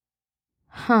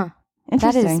 Huh.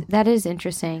 Interesting. That is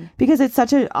interesting. Because it's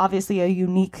obviously a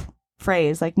unique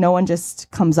phrase. Like no one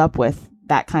just comes up with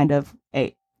that kind of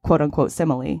a quote unquote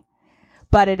simile.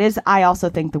 But it is, I also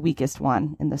think, the weakest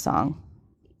one in the song.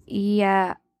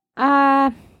 Yeah.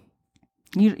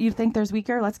 You think there's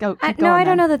weaker? Let's go. No, I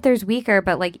don't know that there's weaker,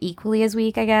 but like equally as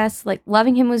weak, I guess. Like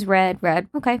loving him was red.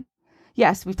 Okay.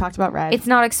 Yes, we've talked about Red. It's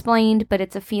not explained, but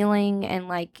it's a feeling, and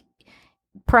like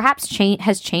perhaps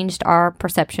has changed our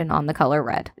perception on the color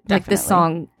red. Definitely. Like this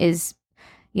song is,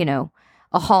 a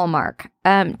hallmark.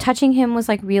 Touching him was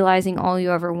like realizing all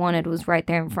you ever wanted was right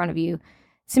there in front of you.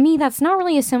 To me, that's not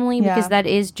really a simile because that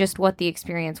is just what the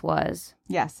experience was.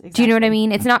 Yes, exactly. Do you know what I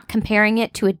mean? It's not comparing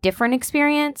it to a different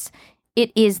experience.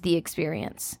 It is the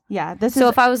experience. Yeah. So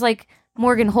if I was like,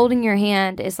 Morgan, holding your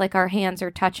hand is like our hands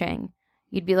are touching,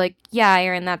 you'd be like, yeah,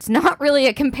 Aaron, that's not really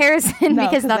a comparison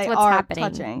because that's what's happening.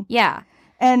 Touching. Yeah.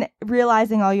 And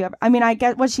realizing all you ever... I mean, I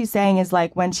get what she's saying is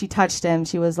like when she touched him,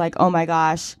 she was like, oh my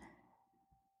gosh,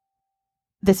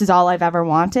 this is all I've ever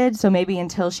wanted. So maybe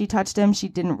until she touched him, she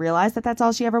didn't realize that that's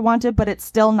all she ever wanted. But it's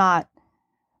still not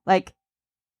like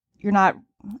you're not...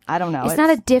 I don't know. It's not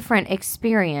a different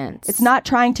experience. It's not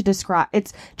trying to describe...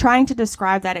 It's trying to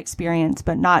describe that experience,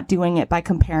 but not doing it by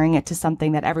comparing it to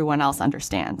something that everyone else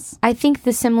understands. I think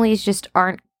the similes just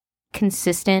aren't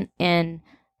consistent in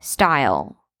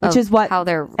style. Which is what... How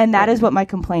they're... And that is what my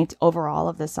complaint overall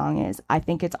of this song is. I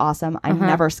think it's awesome. I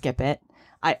never skip it.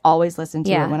 I always listen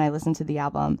to it when I listen to the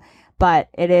album. But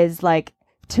it is like...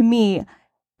 To me,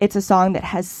 it's a song that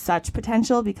has such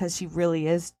potential because she really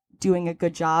is doing a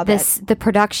good job. The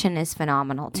production is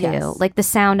phenomenal too. Yes. Like the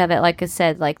sound of it, like I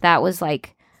said, like that was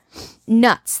like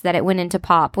nuts that it went into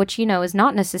pop, which is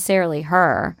not necessarily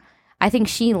her. I think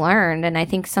she learned, and I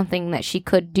think something that she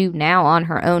could do now on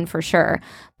her own for sure.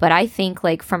 But I think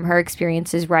like from her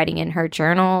experiences writing in her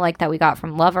journal, like that we got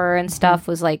from Lover and stuff,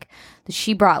 was like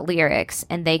she brought lyrics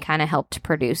and they kind of helped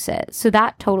produce it. So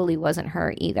that totally wasn't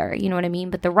her either. You know what I mean?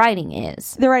 But the writing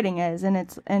is. The writing is,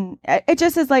 and it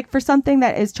just is like for something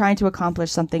that is trying to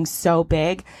accomplish something so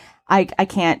big. I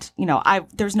can't,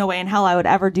 there's no way in hell I would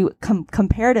ever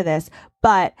compare to this,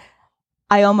 but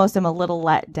I almost am a little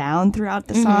let down throughout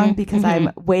the song because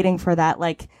I'm waiting for that,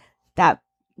 like that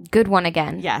Good one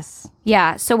again. Yes.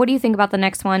 Yeah. So what do you think about the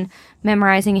next one?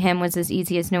 Memorizing him was as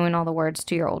easy as knowing all the words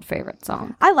to your old favorite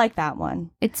song. I like that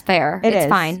one. It's fair. It's is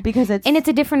fine. because it's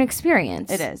a different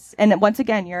experience. It is. And once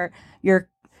again, you're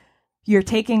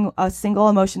taking a single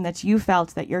emotion that you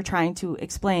felt that you're trying to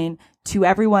explain to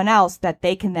everyone else that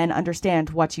they can then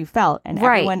understand what you felt, and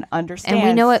everyone understands. And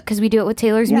we know it because we do it with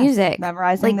Taylor's music.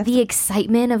 Memorizing like the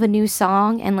excitement of a new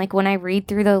song, and like when I read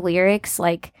through the lyrics,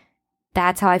 like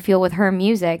that's how I feel with her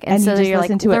music. And so you're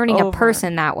like learning a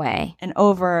person that way. And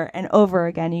over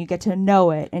again, you get to know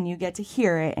it, and you get to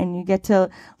hear it, and you get to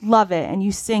love it, and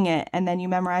you sing it, and then you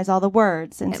memorize all the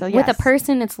words. And so with a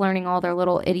person, it's learning all their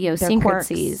little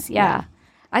idiosyncrasies. Yeah.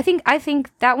 I think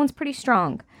that one's pretty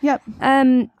strong. Yep.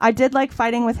 I did like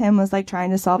Fighting with Him was like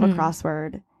trying to solve a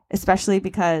crossword, especially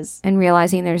because and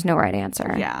realizing there's no right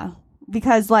answer. Yeah.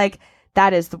 Because like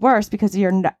that is the worst, because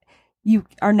you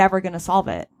are never going to solve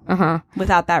it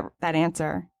without that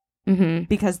answer,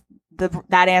 because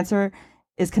that answer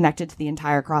is connected to the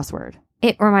entire crossword.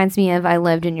 It reminds me of I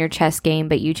lived in your chess game,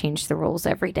 but you changed the rules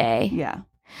every day. Yeah.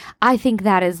 I think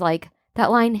that is like,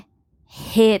 that line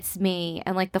hits me,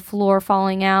 and like the floor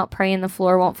falling out, praying the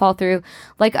floor won't fall through.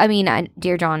 Like, I mean,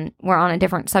 Dear John, we're on a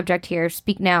different subject here.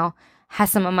 Speak Now has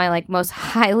some of my like most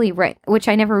highly ranked, which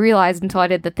I never realized until I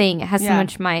did the thing. It has so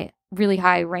much of my really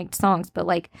high ranked songs, but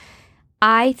like,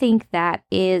 I think that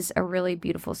is a really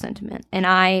beautiful sentiment. And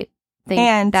I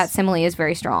think that simile is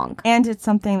very strong. And it's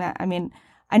something that, I mean,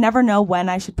 I never know when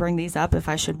I should bring these up, if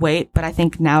I should wait, but I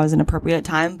think now is an appropriate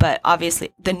time. But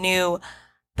obviously the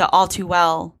All Too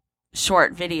Well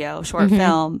short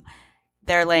film,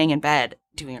 they're laying in bed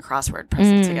doing a crossword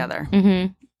puzzle together.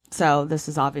 So this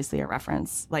is obviously a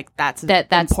reference. Like that's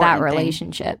that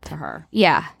relationship to her.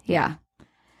 Yeah.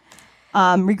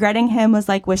 Regretting Him was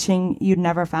like wishing you'd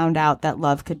never found out that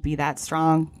love could be that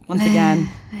strong. Once again,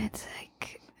 it's like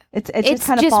it's just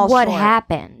kind of what short.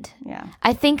 happened. Yeah,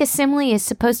 I think a simile is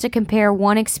supposed to compare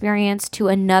one experience to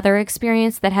another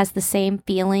experience that has the same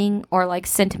feeling or like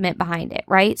sentiment behind it,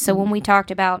 right? So when we talked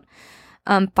about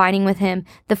Fighting with Him,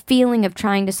 the feeling of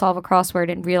trying to solve a crossword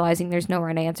and realizing there's no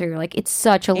right answer, you're like, it's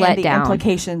such a letdown. The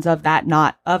implications of that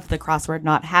of the crossword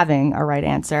not having a right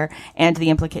answer, and the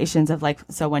implications of like,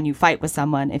 so when you fight with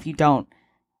someone, if you don't,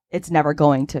 it's never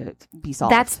going to be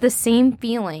solved. That's the same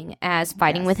feeling as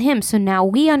Fighting with Him. So now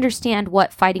we understand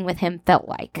what Fighting with Him felt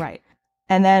like. Right.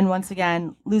 And then once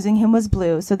again, Losing Him was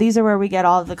blue. So these are where we get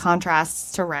all of the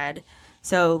contrasts to red.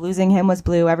 So Losing Him was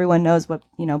blue. Everyone knows what,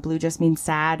 blue just means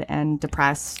sad and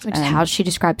depressed. Which is how she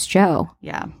describes Joe.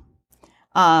 Yeah.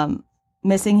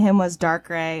 Missing Him was dark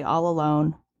gray, all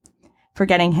alone.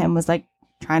 Forgetting Him was like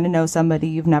trying to know somebody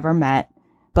you've never met.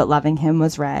 But Loving Him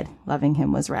was red. Loving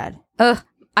Him was red. Ugh.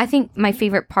 I think my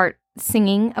favorite part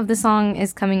singing of the song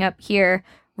is coming up here.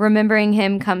 Remembering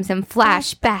Him comes in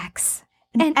flashbacks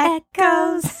and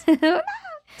echoes.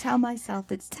 Tell myself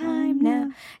it's time now.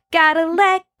 Gotta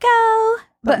let go.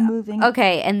 But moving.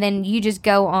 Okay, and then you just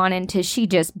go on into She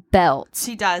Just Belts.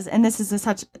 She does. And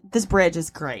this bridge is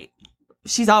great.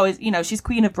 She's always, she's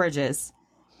queen of bridges.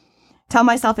 Tell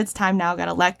myself it's time now,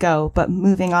 gotta let go. But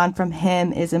moving on from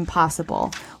him is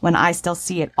impossible when I still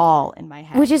see it all in my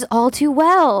head. Which is All Too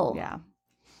Well. Yeah.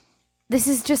 This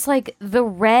is just like the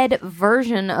red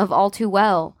version of All Too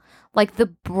Well. Like the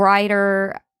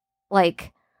brighter,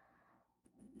 like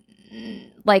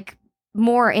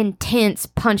more intense,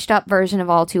 punched up version of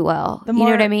All Too Well. You know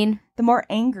what I mean? The more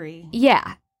angry.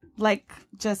 Yeah. Like,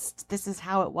 just, this is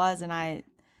how it was, and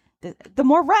the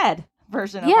more red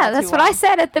version of All Too that's Well. what I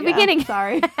said at the beginning.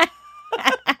 Sorry.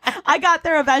 I got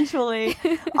there eventually.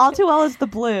 All Too Well is the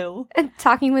blue. And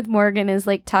Talking with Morgan is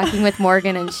like Talking with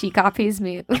Morgan, and she copies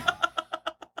me.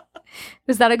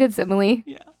 Was that a good simile?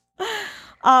 Yeah.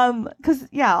 Because,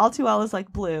 All Too Well is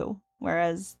like blue.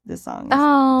 Whereas this song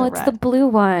is it's the blue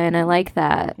one. I like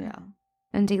that. Yeah.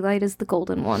 And Daylight is the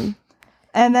golden one.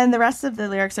 And then the rest of the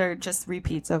lyrics are just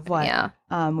repeats of what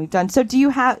we've done. So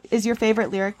is your favorite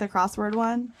lyric the crossword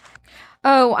one?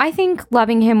 Oh, I think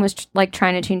Loving Him was like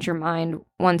trying to change your mind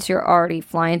once you're already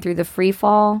flying through the free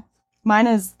fall. Mine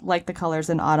is like the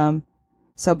colors in autumn,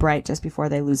 so bright just before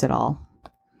they lose it all.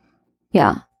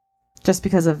 Yeah. Just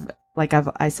because of, like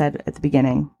I said at the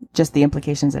beginning, just the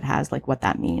implications it has, like what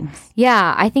that means.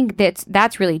 Yeah, I think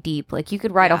that's really deep. Like you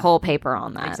could write a whole paper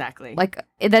on that. Exactly. Like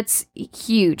that's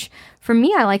huge. For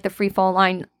me, I like the free fall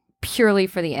line purely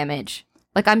for the image.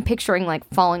 Like I'm picturing like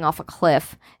falling off a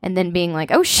cliff and then being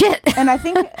like, oh shit. And I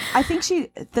think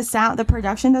the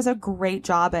production does a great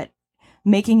job at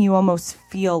making you almost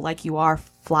feel like you are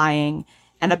flying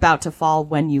and about to fall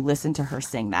when you listen to her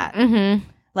sing that. Mm-hmm.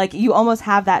 Like you almost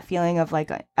have that feeling of like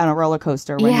on a roller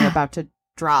coaster when you're about to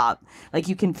drop. Like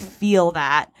you can feel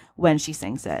that when she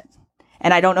sings it.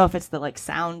 And I don't know if it's the like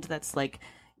sound that's like,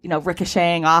 you know,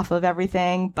 ricocheting off of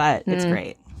everything, but it's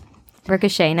great.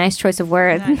 Ricochet, nice choice of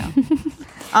word. I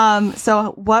know.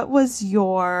 So what was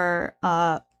your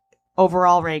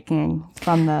overall ranking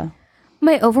from the...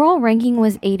 My overall ranking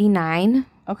was 89.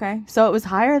 Okay. So it was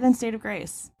higher than State of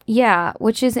Grace. Yeah,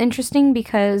 which is interesting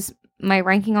because my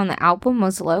ranking on the album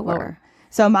was lower.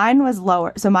 So mine was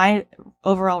lower. So my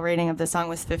overall rating of the song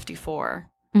was 54.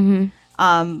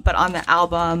 Mm-hmm. But on the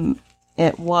album,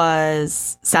 it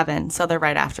was 7. So they're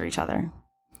right after each other.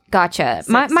 Gotcha. 6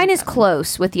 Mine and is 7.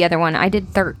 close with the other one. I did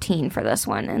 13 for this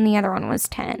one, and the other one was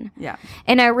 10. Yeah.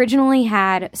 And I originally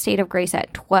had State of Grace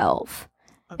at 12,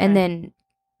 Okay. and then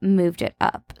moved it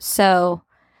up. So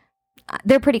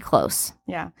they're pretty close.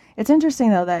 Yeah. It's interesting,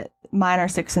 though, that mine are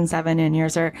 6 and 7 and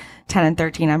yours are 10 and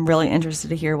 13. I'm really interested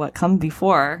to hear what come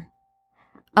before.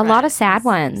 A lot Red. of sad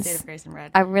ones. State of Grace and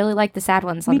Red. I really like the sad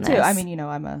ones on Me this. too. I mean, you know,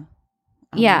 I'm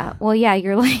yeah. Well, yeah,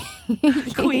 you're like...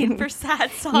 Queen for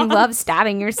sad songs. You love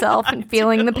stabbing yourself and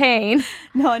feeling the pain.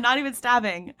 No, not even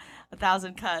stabbing.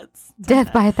 1,000 cuts.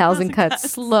 Death by 1,000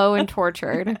 cuts. Slow and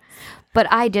tortured. But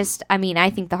I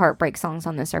think the heartbreak songs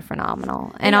on this are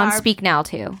phenomenal. And They on are. Speak Now,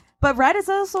 too. But Red is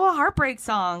also a heartbreak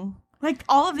song. Like,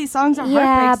 all of these songs are Yeah,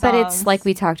 heartbreak songs. but it's like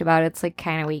we talked about. It's like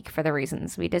kind of weak for the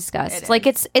reasons we discussed. It Like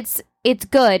is. it's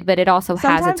good, but it also has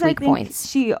Sometimes its weak I think points.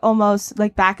 she almost,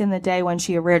 like, back in the day when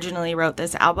she originally wrote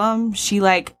this album, she,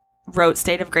 like, wrote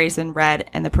State of Grace and Red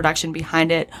and the production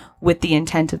behind it with the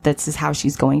intent of this is how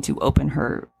she's going to open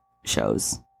her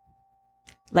shows.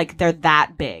 Like, they're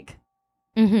that big.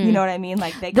 Mhm. You know what I mean?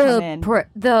 Like, they come in.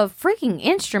 The freaking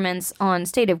instruments on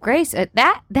State of Grace.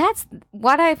 That's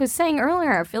what I was saying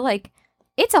earlier. I feel like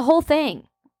it's a whole thing.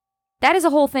 That is a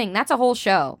whole thing. That's a whole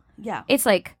show. Yeah. It's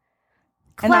like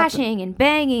And that's- clashing and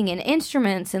banging and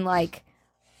instruments and like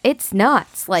it's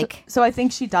nuts. Like So I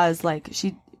think she does, like,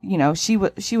 she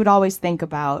would always think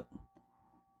about,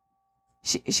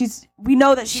 we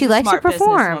know that she's she a likes to smart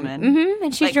perform, businesswoman.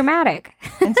 and she's Like- dramatic.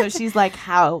 And so she's like,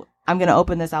 how I'm going to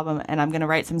open this album and I'm going to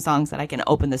write some songs that I can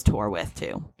open this tour with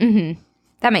too.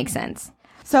 That makes sense.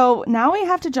 So now we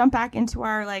have to jump back into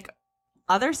our like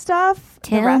other stuff. The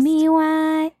Tell rest- me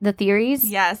why the theories.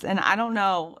 Yes. And I don't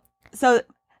know. So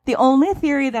the only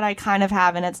theory that I kind of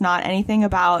have, and it's not anything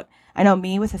about, I know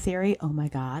me with a theory. Oh my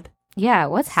God. Yeah,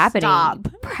 what's happening? Stop.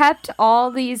 Prepped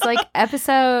all these like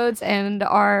episodes and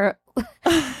are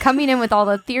coming in with all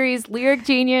the theories. Lyric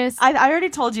genius. I already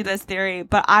told you this theory,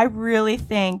 but I really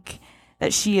think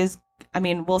that she is, I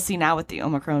mean, we'll see now with the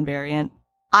Omicron variant.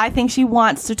 I think she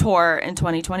wants to tour in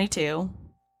 2022.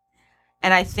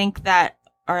 And I think that,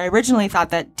 or I originally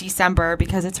thought that December,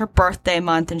 because it's her birthday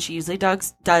month and she usually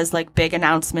does like big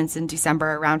announcements in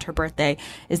December around her birthday,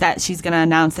 is that she's going to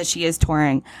announce that she is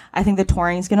touring. I think the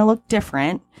touring is going to look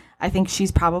different. I think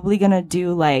she's probably going to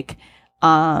do like,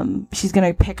 she's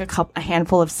going to pick a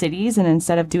handful of cities, and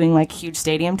instead of doing like huge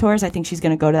stadium tours, I think she's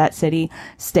going to go to that city,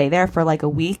 stay there for like a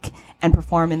week and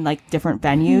perform in like different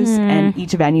venues. And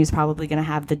each venue is probably going to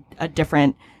have a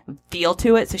different feel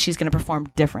to it. So she's going to perform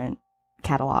different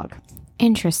catalog.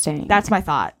 Interesting. That's my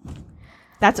thought.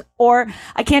 Or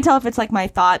I can't tell if it's like my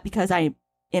thought because I'm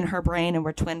in her brain and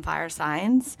we're twin fire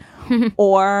signs,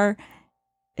 or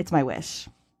it's my wish.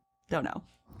 Don't know.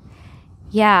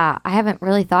 Yeah, I haven't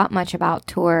really thought much about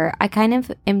tour. I kind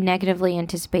of am negatively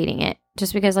anticipating it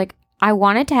just because, like, I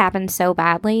want it to happen so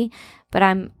badly, but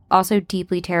I'm also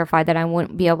deeply terrified that I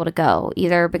wouldn't be able to go,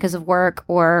 either because of work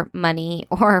or money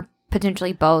or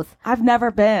potentially both. I've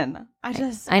never been.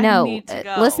 I know. need to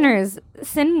go. Listeners,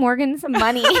 send Morgan some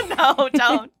money. No,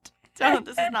 don't. Don't.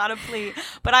 This is not a plea.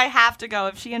 But I have to go.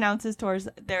 If she announces tours,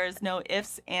 there is no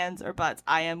ifs, ands, or buts.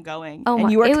 I am going. Oh,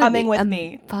 And you are it would coming be with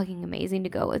me. Fucking amazing to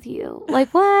go with you.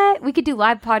 Like, what? We could do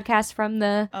live podcasts from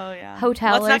the Oh, yeah.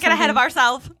 hotel. Let's or not get ahead of something.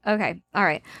 ourselves. Okay. All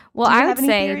right. Well, Do you I have would any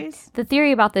say theories? the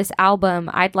theory about this album,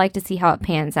 I'd like to see how it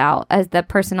pans out. As the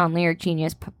person on Lyric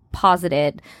Genius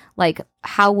posited, like,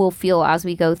 how we'll feel as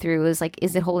we go through is like,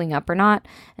 is it holding up or not?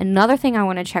 Another thing I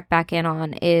want to check back in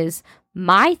on is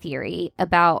my theory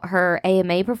about her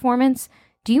AMA performance.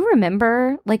 Do you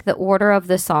remember like the order of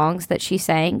the songs that she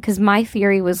sang? Because my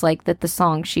theory was like that the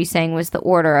song she sang was the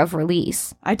order of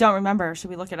release. I don't remember. Should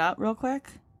we look it up real quick?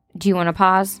 Do you want to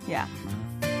pause? Yeah.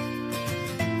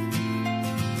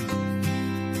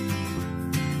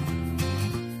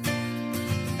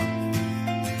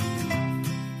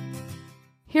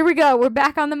 Here we go. We're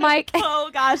back on the mic. Oh,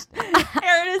 gosh.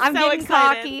 Erin is I'm so getting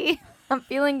excited. cocky. I'm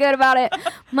feeling good about it.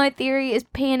 My theory is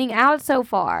panning out so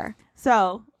far.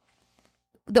 So,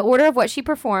 The order of what she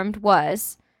performed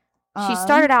was she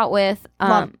started out with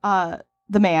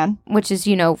The Man. which is,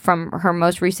 from her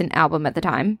most recent album at the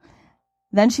time,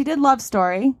 Then she did Love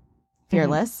Story,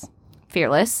 Fearless.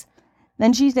 Fearless.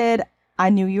 Then she did I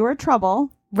Knew You Were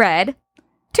Trouble. Red.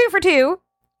 2 for 2.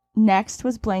 Next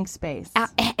was Blank Space. And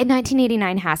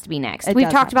 1989 has to be next. It We've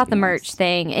does talked have to about be the merch next.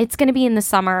 thing. It's going to be in the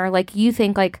summer. Like, you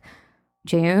think, like,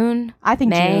 June? I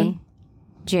think May? June.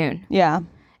 June. Yeah.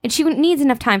 And she needs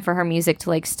enough time for her music to,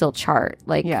 like, still chart.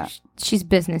 Like, Yeah. she's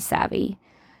business savvy.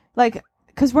 Like,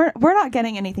 because we're not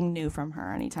getting anything new from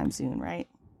her anytime soon, right?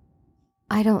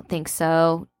 I don't think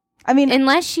so. I mean,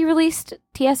 Unless she released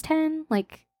TS10,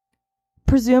 like...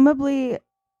 presumably,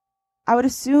 I would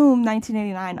assume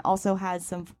 1989 also has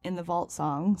some In the Vault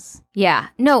songs. Yeah.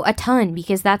 No, a ton,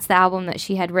 because that's the album that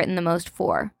she had written the most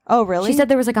for. Oh, really? She said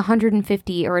there was like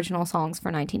 150 original songs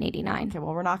for 1989. Okay,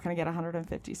 well, we're not going to get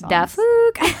 150 songs. Da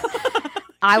fuck.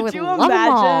 I would you love them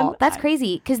all. imagine? That's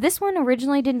crazy. Because this one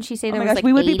originally, didn't she say Oh there my was gosh, like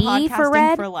we would 80 be podcasting for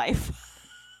Red? for life.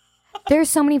 There's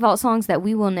so many Vault songs that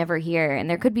we will never hear. And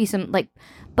there could be some like,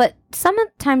 but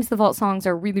sometimes the Vault songs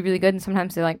are really, really good. And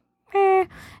sometimes they're like, eh.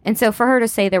 And so for her to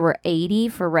say there were 80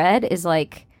 for Red is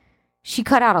like, she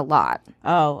cut out a lot.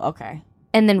 Oh, okay.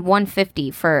 And then 150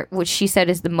 for, which she said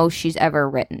is the most she's ever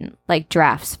written, like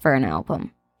drafts for an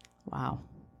album. Wow.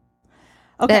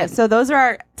 Okay, But- so those are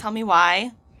our Tell Me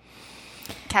Why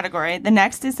category. The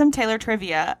next is some Taylor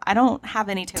trivia. I don't have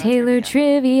any Taylor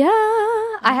Trivia.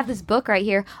 I have this book right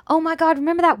here. Oh my God,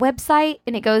 remember that website?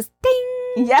 And it goes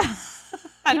ding. Yeah.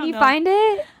 Can you find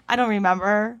it? I don't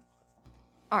remember.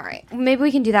 All right. Maybe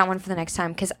we can do that one for the next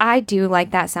time because I do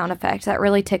like that sound effect. That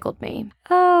really tickled me.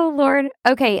 Oh, Lord.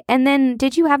 Okay. And then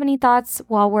did you have any thoughts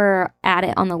while we're at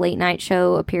it on the late night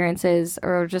show appearances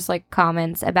or just like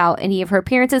comments about any of her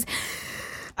appearances?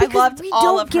 I loved we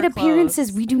all don't of get her appearances.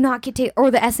 clothes. We do not get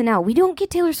or the SNL. We don't get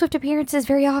Taylor Swift appearances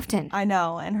very often. I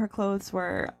know, and her clothes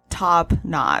were top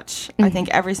notch. I think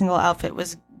every single outfit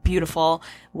was beautiful,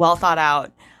 well thought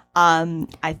out.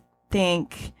 I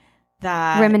think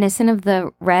that Reminiscent of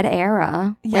the Red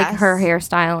era, like Yes. her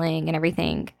hairstyling and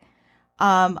everything.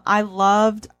 I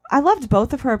loved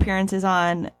both of her appearances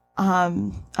on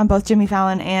both Jimmy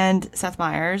Fallon and Seth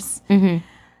Meyers. Mm-hmm.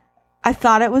 I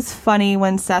thought it was funny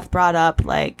when Seth brought up,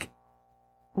 like,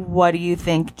 what do you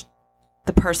think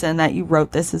the person that you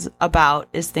wrote this is about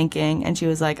is thinking? And she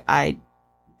was like, I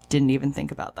didn't even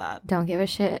think about that. Don't give a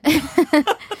shit.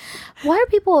 Why are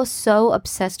people so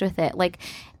obsessed with it? Like,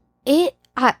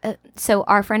 so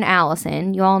our friend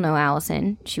Allison, you all know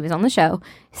Allison, she was on the show,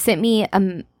 sent me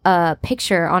a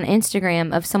picture on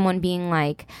Instagram of someone being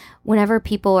like, whenever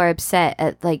people are upset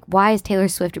at, like, why is Taylor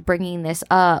Swift bringing this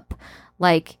up?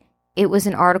 Like, it was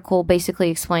an article basically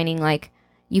explaining, like,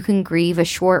 you can grieve a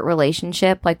short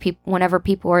relationship. Like, whenever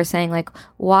people are saying, like,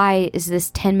 why is this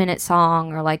 10-minute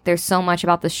song? Or, like, there's so much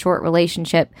about this short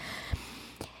relationship.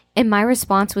 And my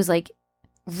response was, like,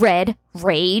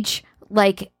 rage.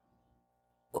 Like,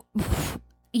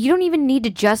 you don't even need to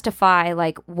justify,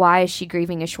 like, why is she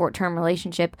grieving a short-term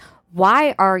relationship?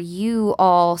 Why are you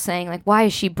all saying, like, why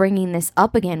is she bringing this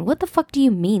up again? What the fuck do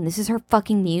you mean? This is her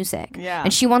fucking music. Yeah.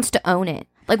 And she wants to own it.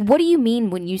 Like, what do you mean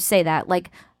when you say that? Like,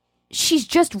 she's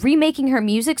just remaking her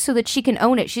music so that she can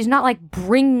own it. She's not, like,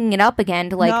 bringing it up again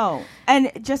to, like... No.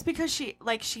 And just because she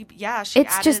it's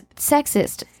added, just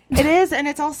sexist. it is. And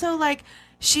it's also, like,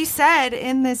 she said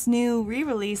in this new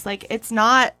re-release, like,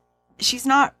 she's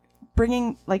not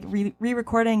bringing, like,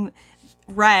 re-recording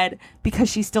Red because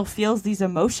she still feels these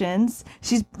emotions.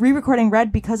 She's re-recording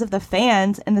Red because of the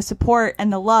fans and the support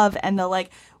and the love and the,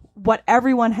 like, what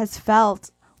everyone has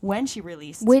felt when she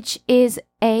released. Which is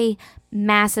a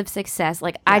massive success.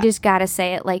 Like, I just gotta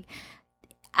say it, like,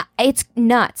 it's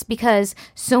nuts because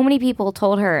so many people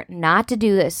told her not to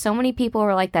do this. So many people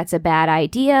were like, that's a bad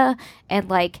idea. And,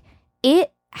 like,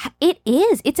 it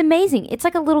is. It's amazing. It's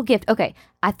like a little gift. Okay,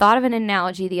 I thought of an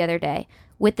analogy the other day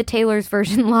with the Taylor's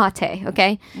version latte,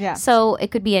 okay? Yeah. So it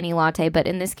could be any latte, but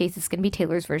in this case, it's going to be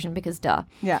Taylor's version because duh.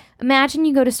 Yeah. Imagine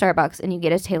you go to Starbucks and you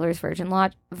get a Taylor's virgin.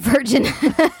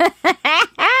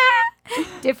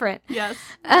 Different. Yes.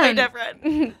 Way Um,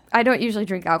 different. I don't usually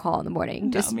drink alcohol in the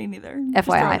morning. Just No, me neither. FYI. Just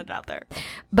throwing it out there.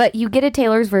 But you get a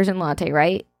Taylor's version latte,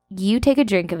 right? You take a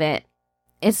drink of it.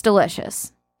 It's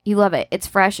delicious. You love it. It's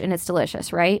fresh and it's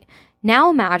delicious, right? Now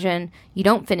imagine you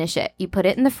don't finish it. You put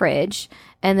it in the fridge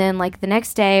and then like the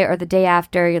next day or the day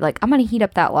after, you're like, I'm going to heat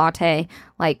up that latte.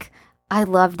 Like, I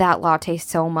loved that latte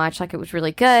so much. Like, it was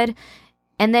really good.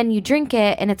 And then you drink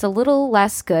it and it's a little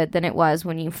less good than it was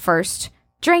when you first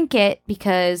drank it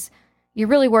because you're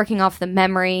really working off the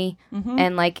memory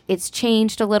and like it's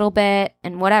changed a little bit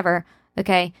and whatever.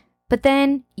 Okay. But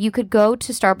then you could go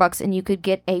to Starbucks and you could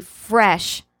get a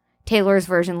fresh Taylor's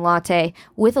version latte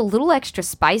with a little extra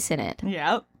spice in it.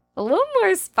 Yep. A little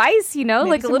more spice, you know, Maybe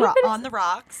like a little bit on the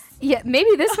rocks. Yeah,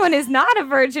 maybe this one is not a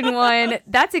virgin one.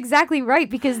 That's exactly right,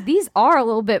 because these are a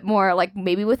little bit more like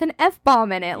maybe with an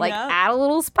F-bomb in it. Like add a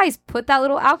little spice, put that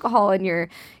little alcohol in your,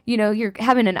 you know, you're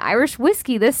having an Irish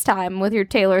whiskey this time with your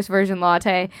Taylor's version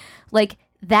latte. Like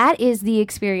that is the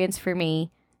experience for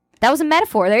me. That was a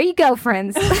metaphor. There you go,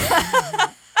 friends.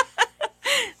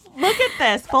 Look at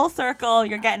this, full circle.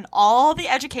 You're getting all the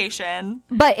education.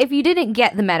 But if you didn't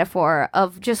get the metaphor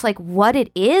of just like what it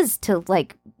is to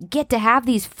like get to have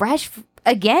these fresh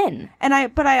again.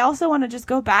 But I also want to just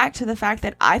go back to the fact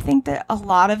that I think that a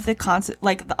lot of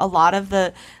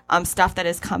the stuff that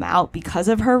has come out because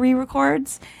of her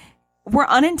re-records were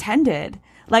unintended.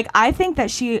 Like, I think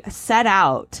that she set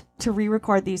out to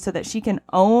re-record these so that she can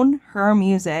own her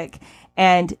music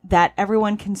and that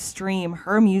everyone can stream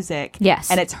her music.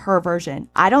 Yes. And it's her version.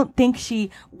 I don't think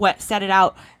she set it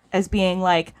out as being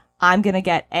like, I'm going to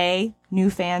get new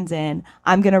fans in.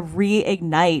 I'm going to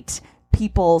reignite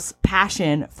people's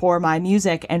passion for my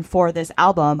music and for this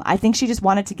album. I think she just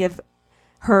wanted to give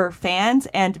her fans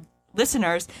and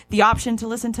listeners the option to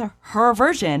listen to her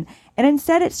version. And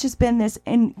instead, it's just been this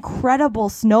incredible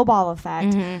snowball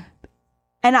effect. Mm-hmm.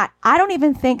 And I don't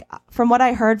even think, from what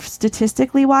I heard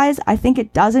statistically wise, I think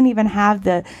it doesn't even have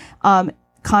the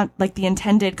the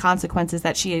intended consequences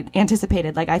that she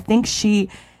anticipated. Like, I think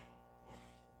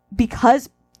because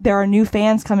there are new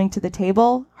fans coming to the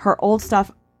table, her old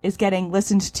stuff is getting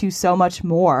listened to so much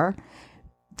more,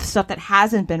 stuff that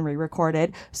hasn't been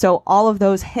re-recorded. So all of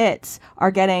those hits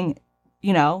are getting,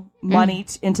 money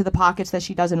into the pockets that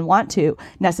she doesn't want to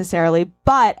necessarily.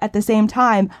 But at the same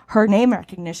time, her name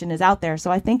recognition is out there.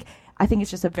 So I think it's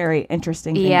just a very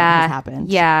interesting thing that has happened.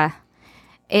 Yeah.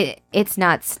 It's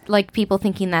nuts. Like, people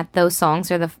thinking that those songs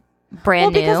are the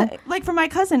brand new. Because, like, for my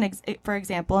cousin, for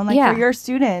example, and for your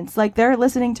students, like, they're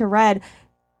listening to Red,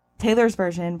 Taylor's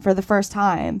version, for the first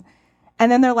time.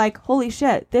 And then they're like, holy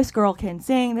shit, this girl can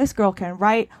sing, this girl can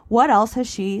write. What else has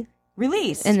she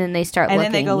released? And then they start looking.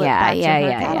 And then they go back to her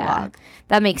catalog.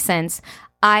 That makes sense.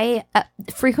 I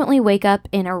frequently wake up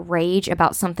in a rage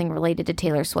about something related to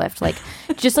Taylor Swift. Like,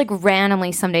 just like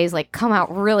randomly some days, like, come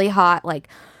out really hot, like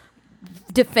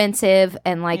defensive,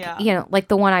 and like, like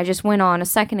the one I just went on a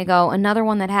second ago. Another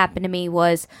one that happened to me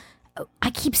was, I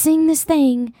keep seeing this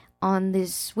thing on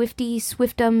this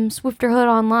Swifterhood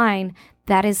online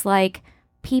that is like,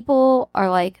 people are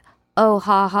like, oh,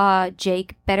 haha,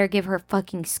 Jake better give her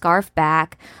fucking scarf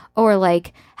back. Or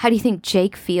like, how do you think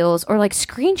Jake feels? Or like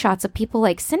screenshots of people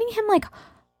like sending him like,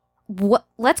 what?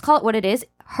 Let's call it what it is.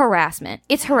 Harassment.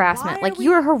 It's harassment. Like,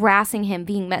 you're harassing him,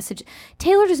 being messaged.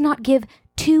 Taylor does not give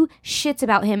two shits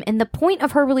about him. And the point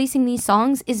of her releasing these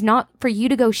songs is not for you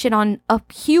to go shit on a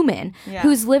human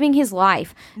who's living his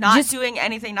life. Not doing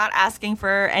anything, not asking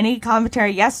for any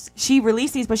commentary. Yes, she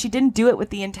released these, but she didn't do it with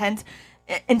the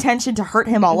intention to hurt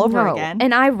him all over again.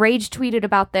 And I rage tweeted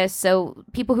about this, so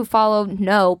people who follow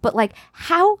know, but like,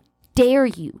 how dare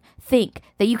you think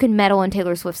that you can meddle in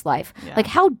Taylor Swift's life? Like,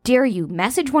 how dare you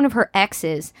message one of her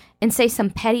exes and say some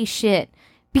petty shit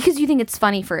because you think it's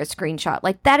funny for a screenshot?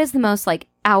 Like, that is the most like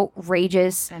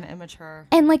outrageous and immature.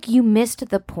 And like, you missed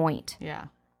the point. Yeah.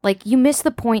 Like, you missed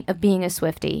the point of being a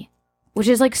Swiftie, which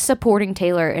is like supporting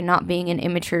Taylor and not being an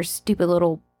immature, stupid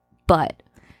little butt.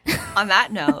 On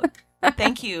that note,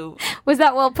 thank you. Was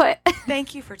that well put?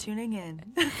 Thank you for tuning in.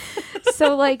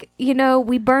 So, like,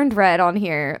 we burned Red on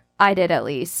here. I did, at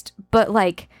least. But,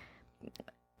 like,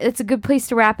 it's a good place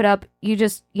to wrap it up. You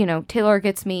just, Taylor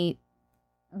gets me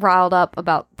riled up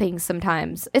about things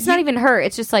sometimes. It's not even her.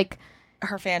 It's just, like,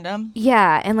 her fandom.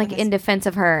 Yeah, and, like, in defense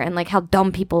of her and, like, how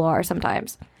dumb people are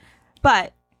sometimes.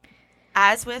 But,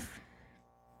 as with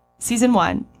season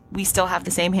 1, we still have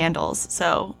the same handles.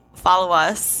 So, follow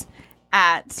us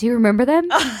at... Do you remember them?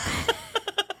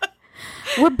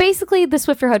 We're basically the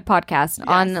Swifterhood podcast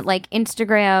on like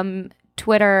Instagram,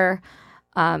 Twitter,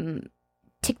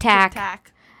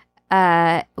 TikTok,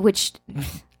 which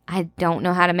I don't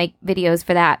know how to make videos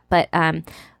for that, but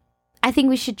I think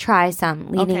we should try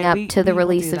some leading up to the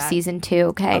release of season 2.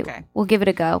 Okay. We'll give it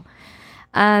a go.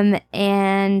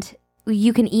 And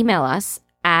you can email us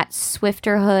at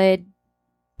Swifterhood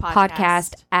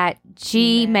podcast at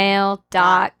gmail.com.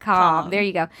 There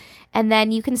you go. And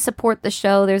then you can support the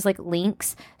show. There's like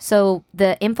links. So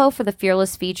the info for the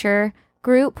Fearless Feature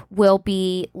group will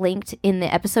be linked in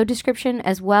the episode description,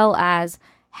 as well as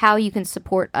how you can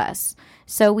support us.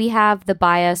 So we have the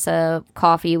Buy Us a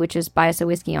Coffee, which is Buy Us a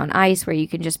Whiskey on Ice, where you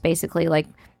can just basically like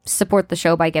support the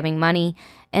show by giving money.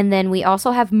 And then we also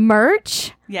have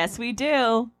merch. Yes, we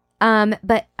do.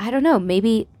 But I don't know,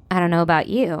 maybe I don't know about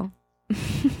you,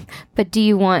 but do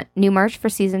you want new merch for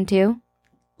season 2?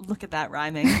 Look at that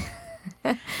rhyming.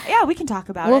 Yeah, we can talk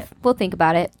about it. We'll think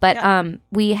about it. But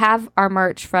we have our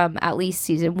merch from at least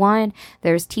season 1.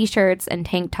 There's t-shirts and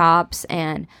tank tops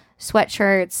and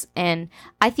sweatshirts, and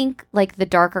I think like the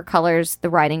darker colors, the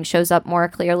writing shows up more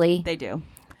clearly. They do.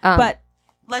 But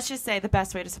let's just say the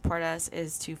best way to support us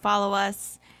is to follow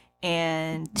us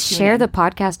and share the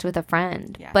podcast with a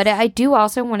friend. Yes. But I do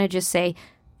also want to just say,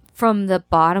 from the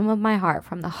bottom of my heart,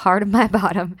 from the heart of my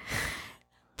bottom,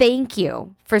 thank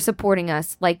you for supporting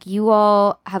us. Like, you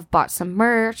all have bought some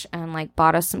merch and like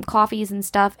bought us some coffees and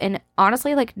stuff. And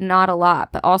honestly, like, not a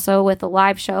lot, but also with the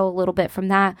live show, a little bit from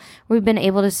that, we've been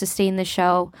able to sustain the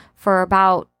show for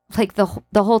about like the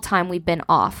whole time we've been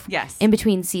off. Yes. In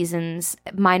between seasons,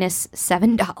 minus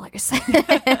 $7.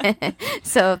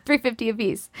 So $3.50 a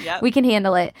piece. Yep. We can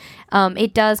handle it.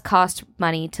 It does cost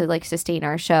money to like sustain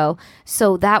our show.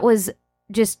 So that was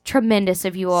just tremendous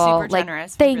of you all. Super like,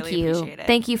 generous. Thank we really you. Appreciate it.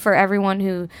 Thank you for everyone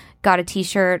who got a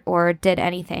t-shirt or did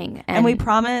anything. And we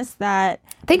promise that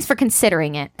thanks for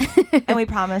considering it. And we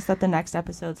promise that the next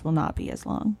episodes will not be as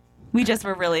long. we just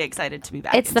were really excited to be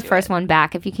back. It's the first one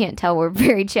back. If you can't tell, we're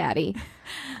very chatty.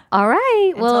 All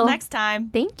right. Until Well, next time.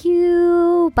 thank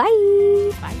you.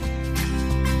 Bye. Bye.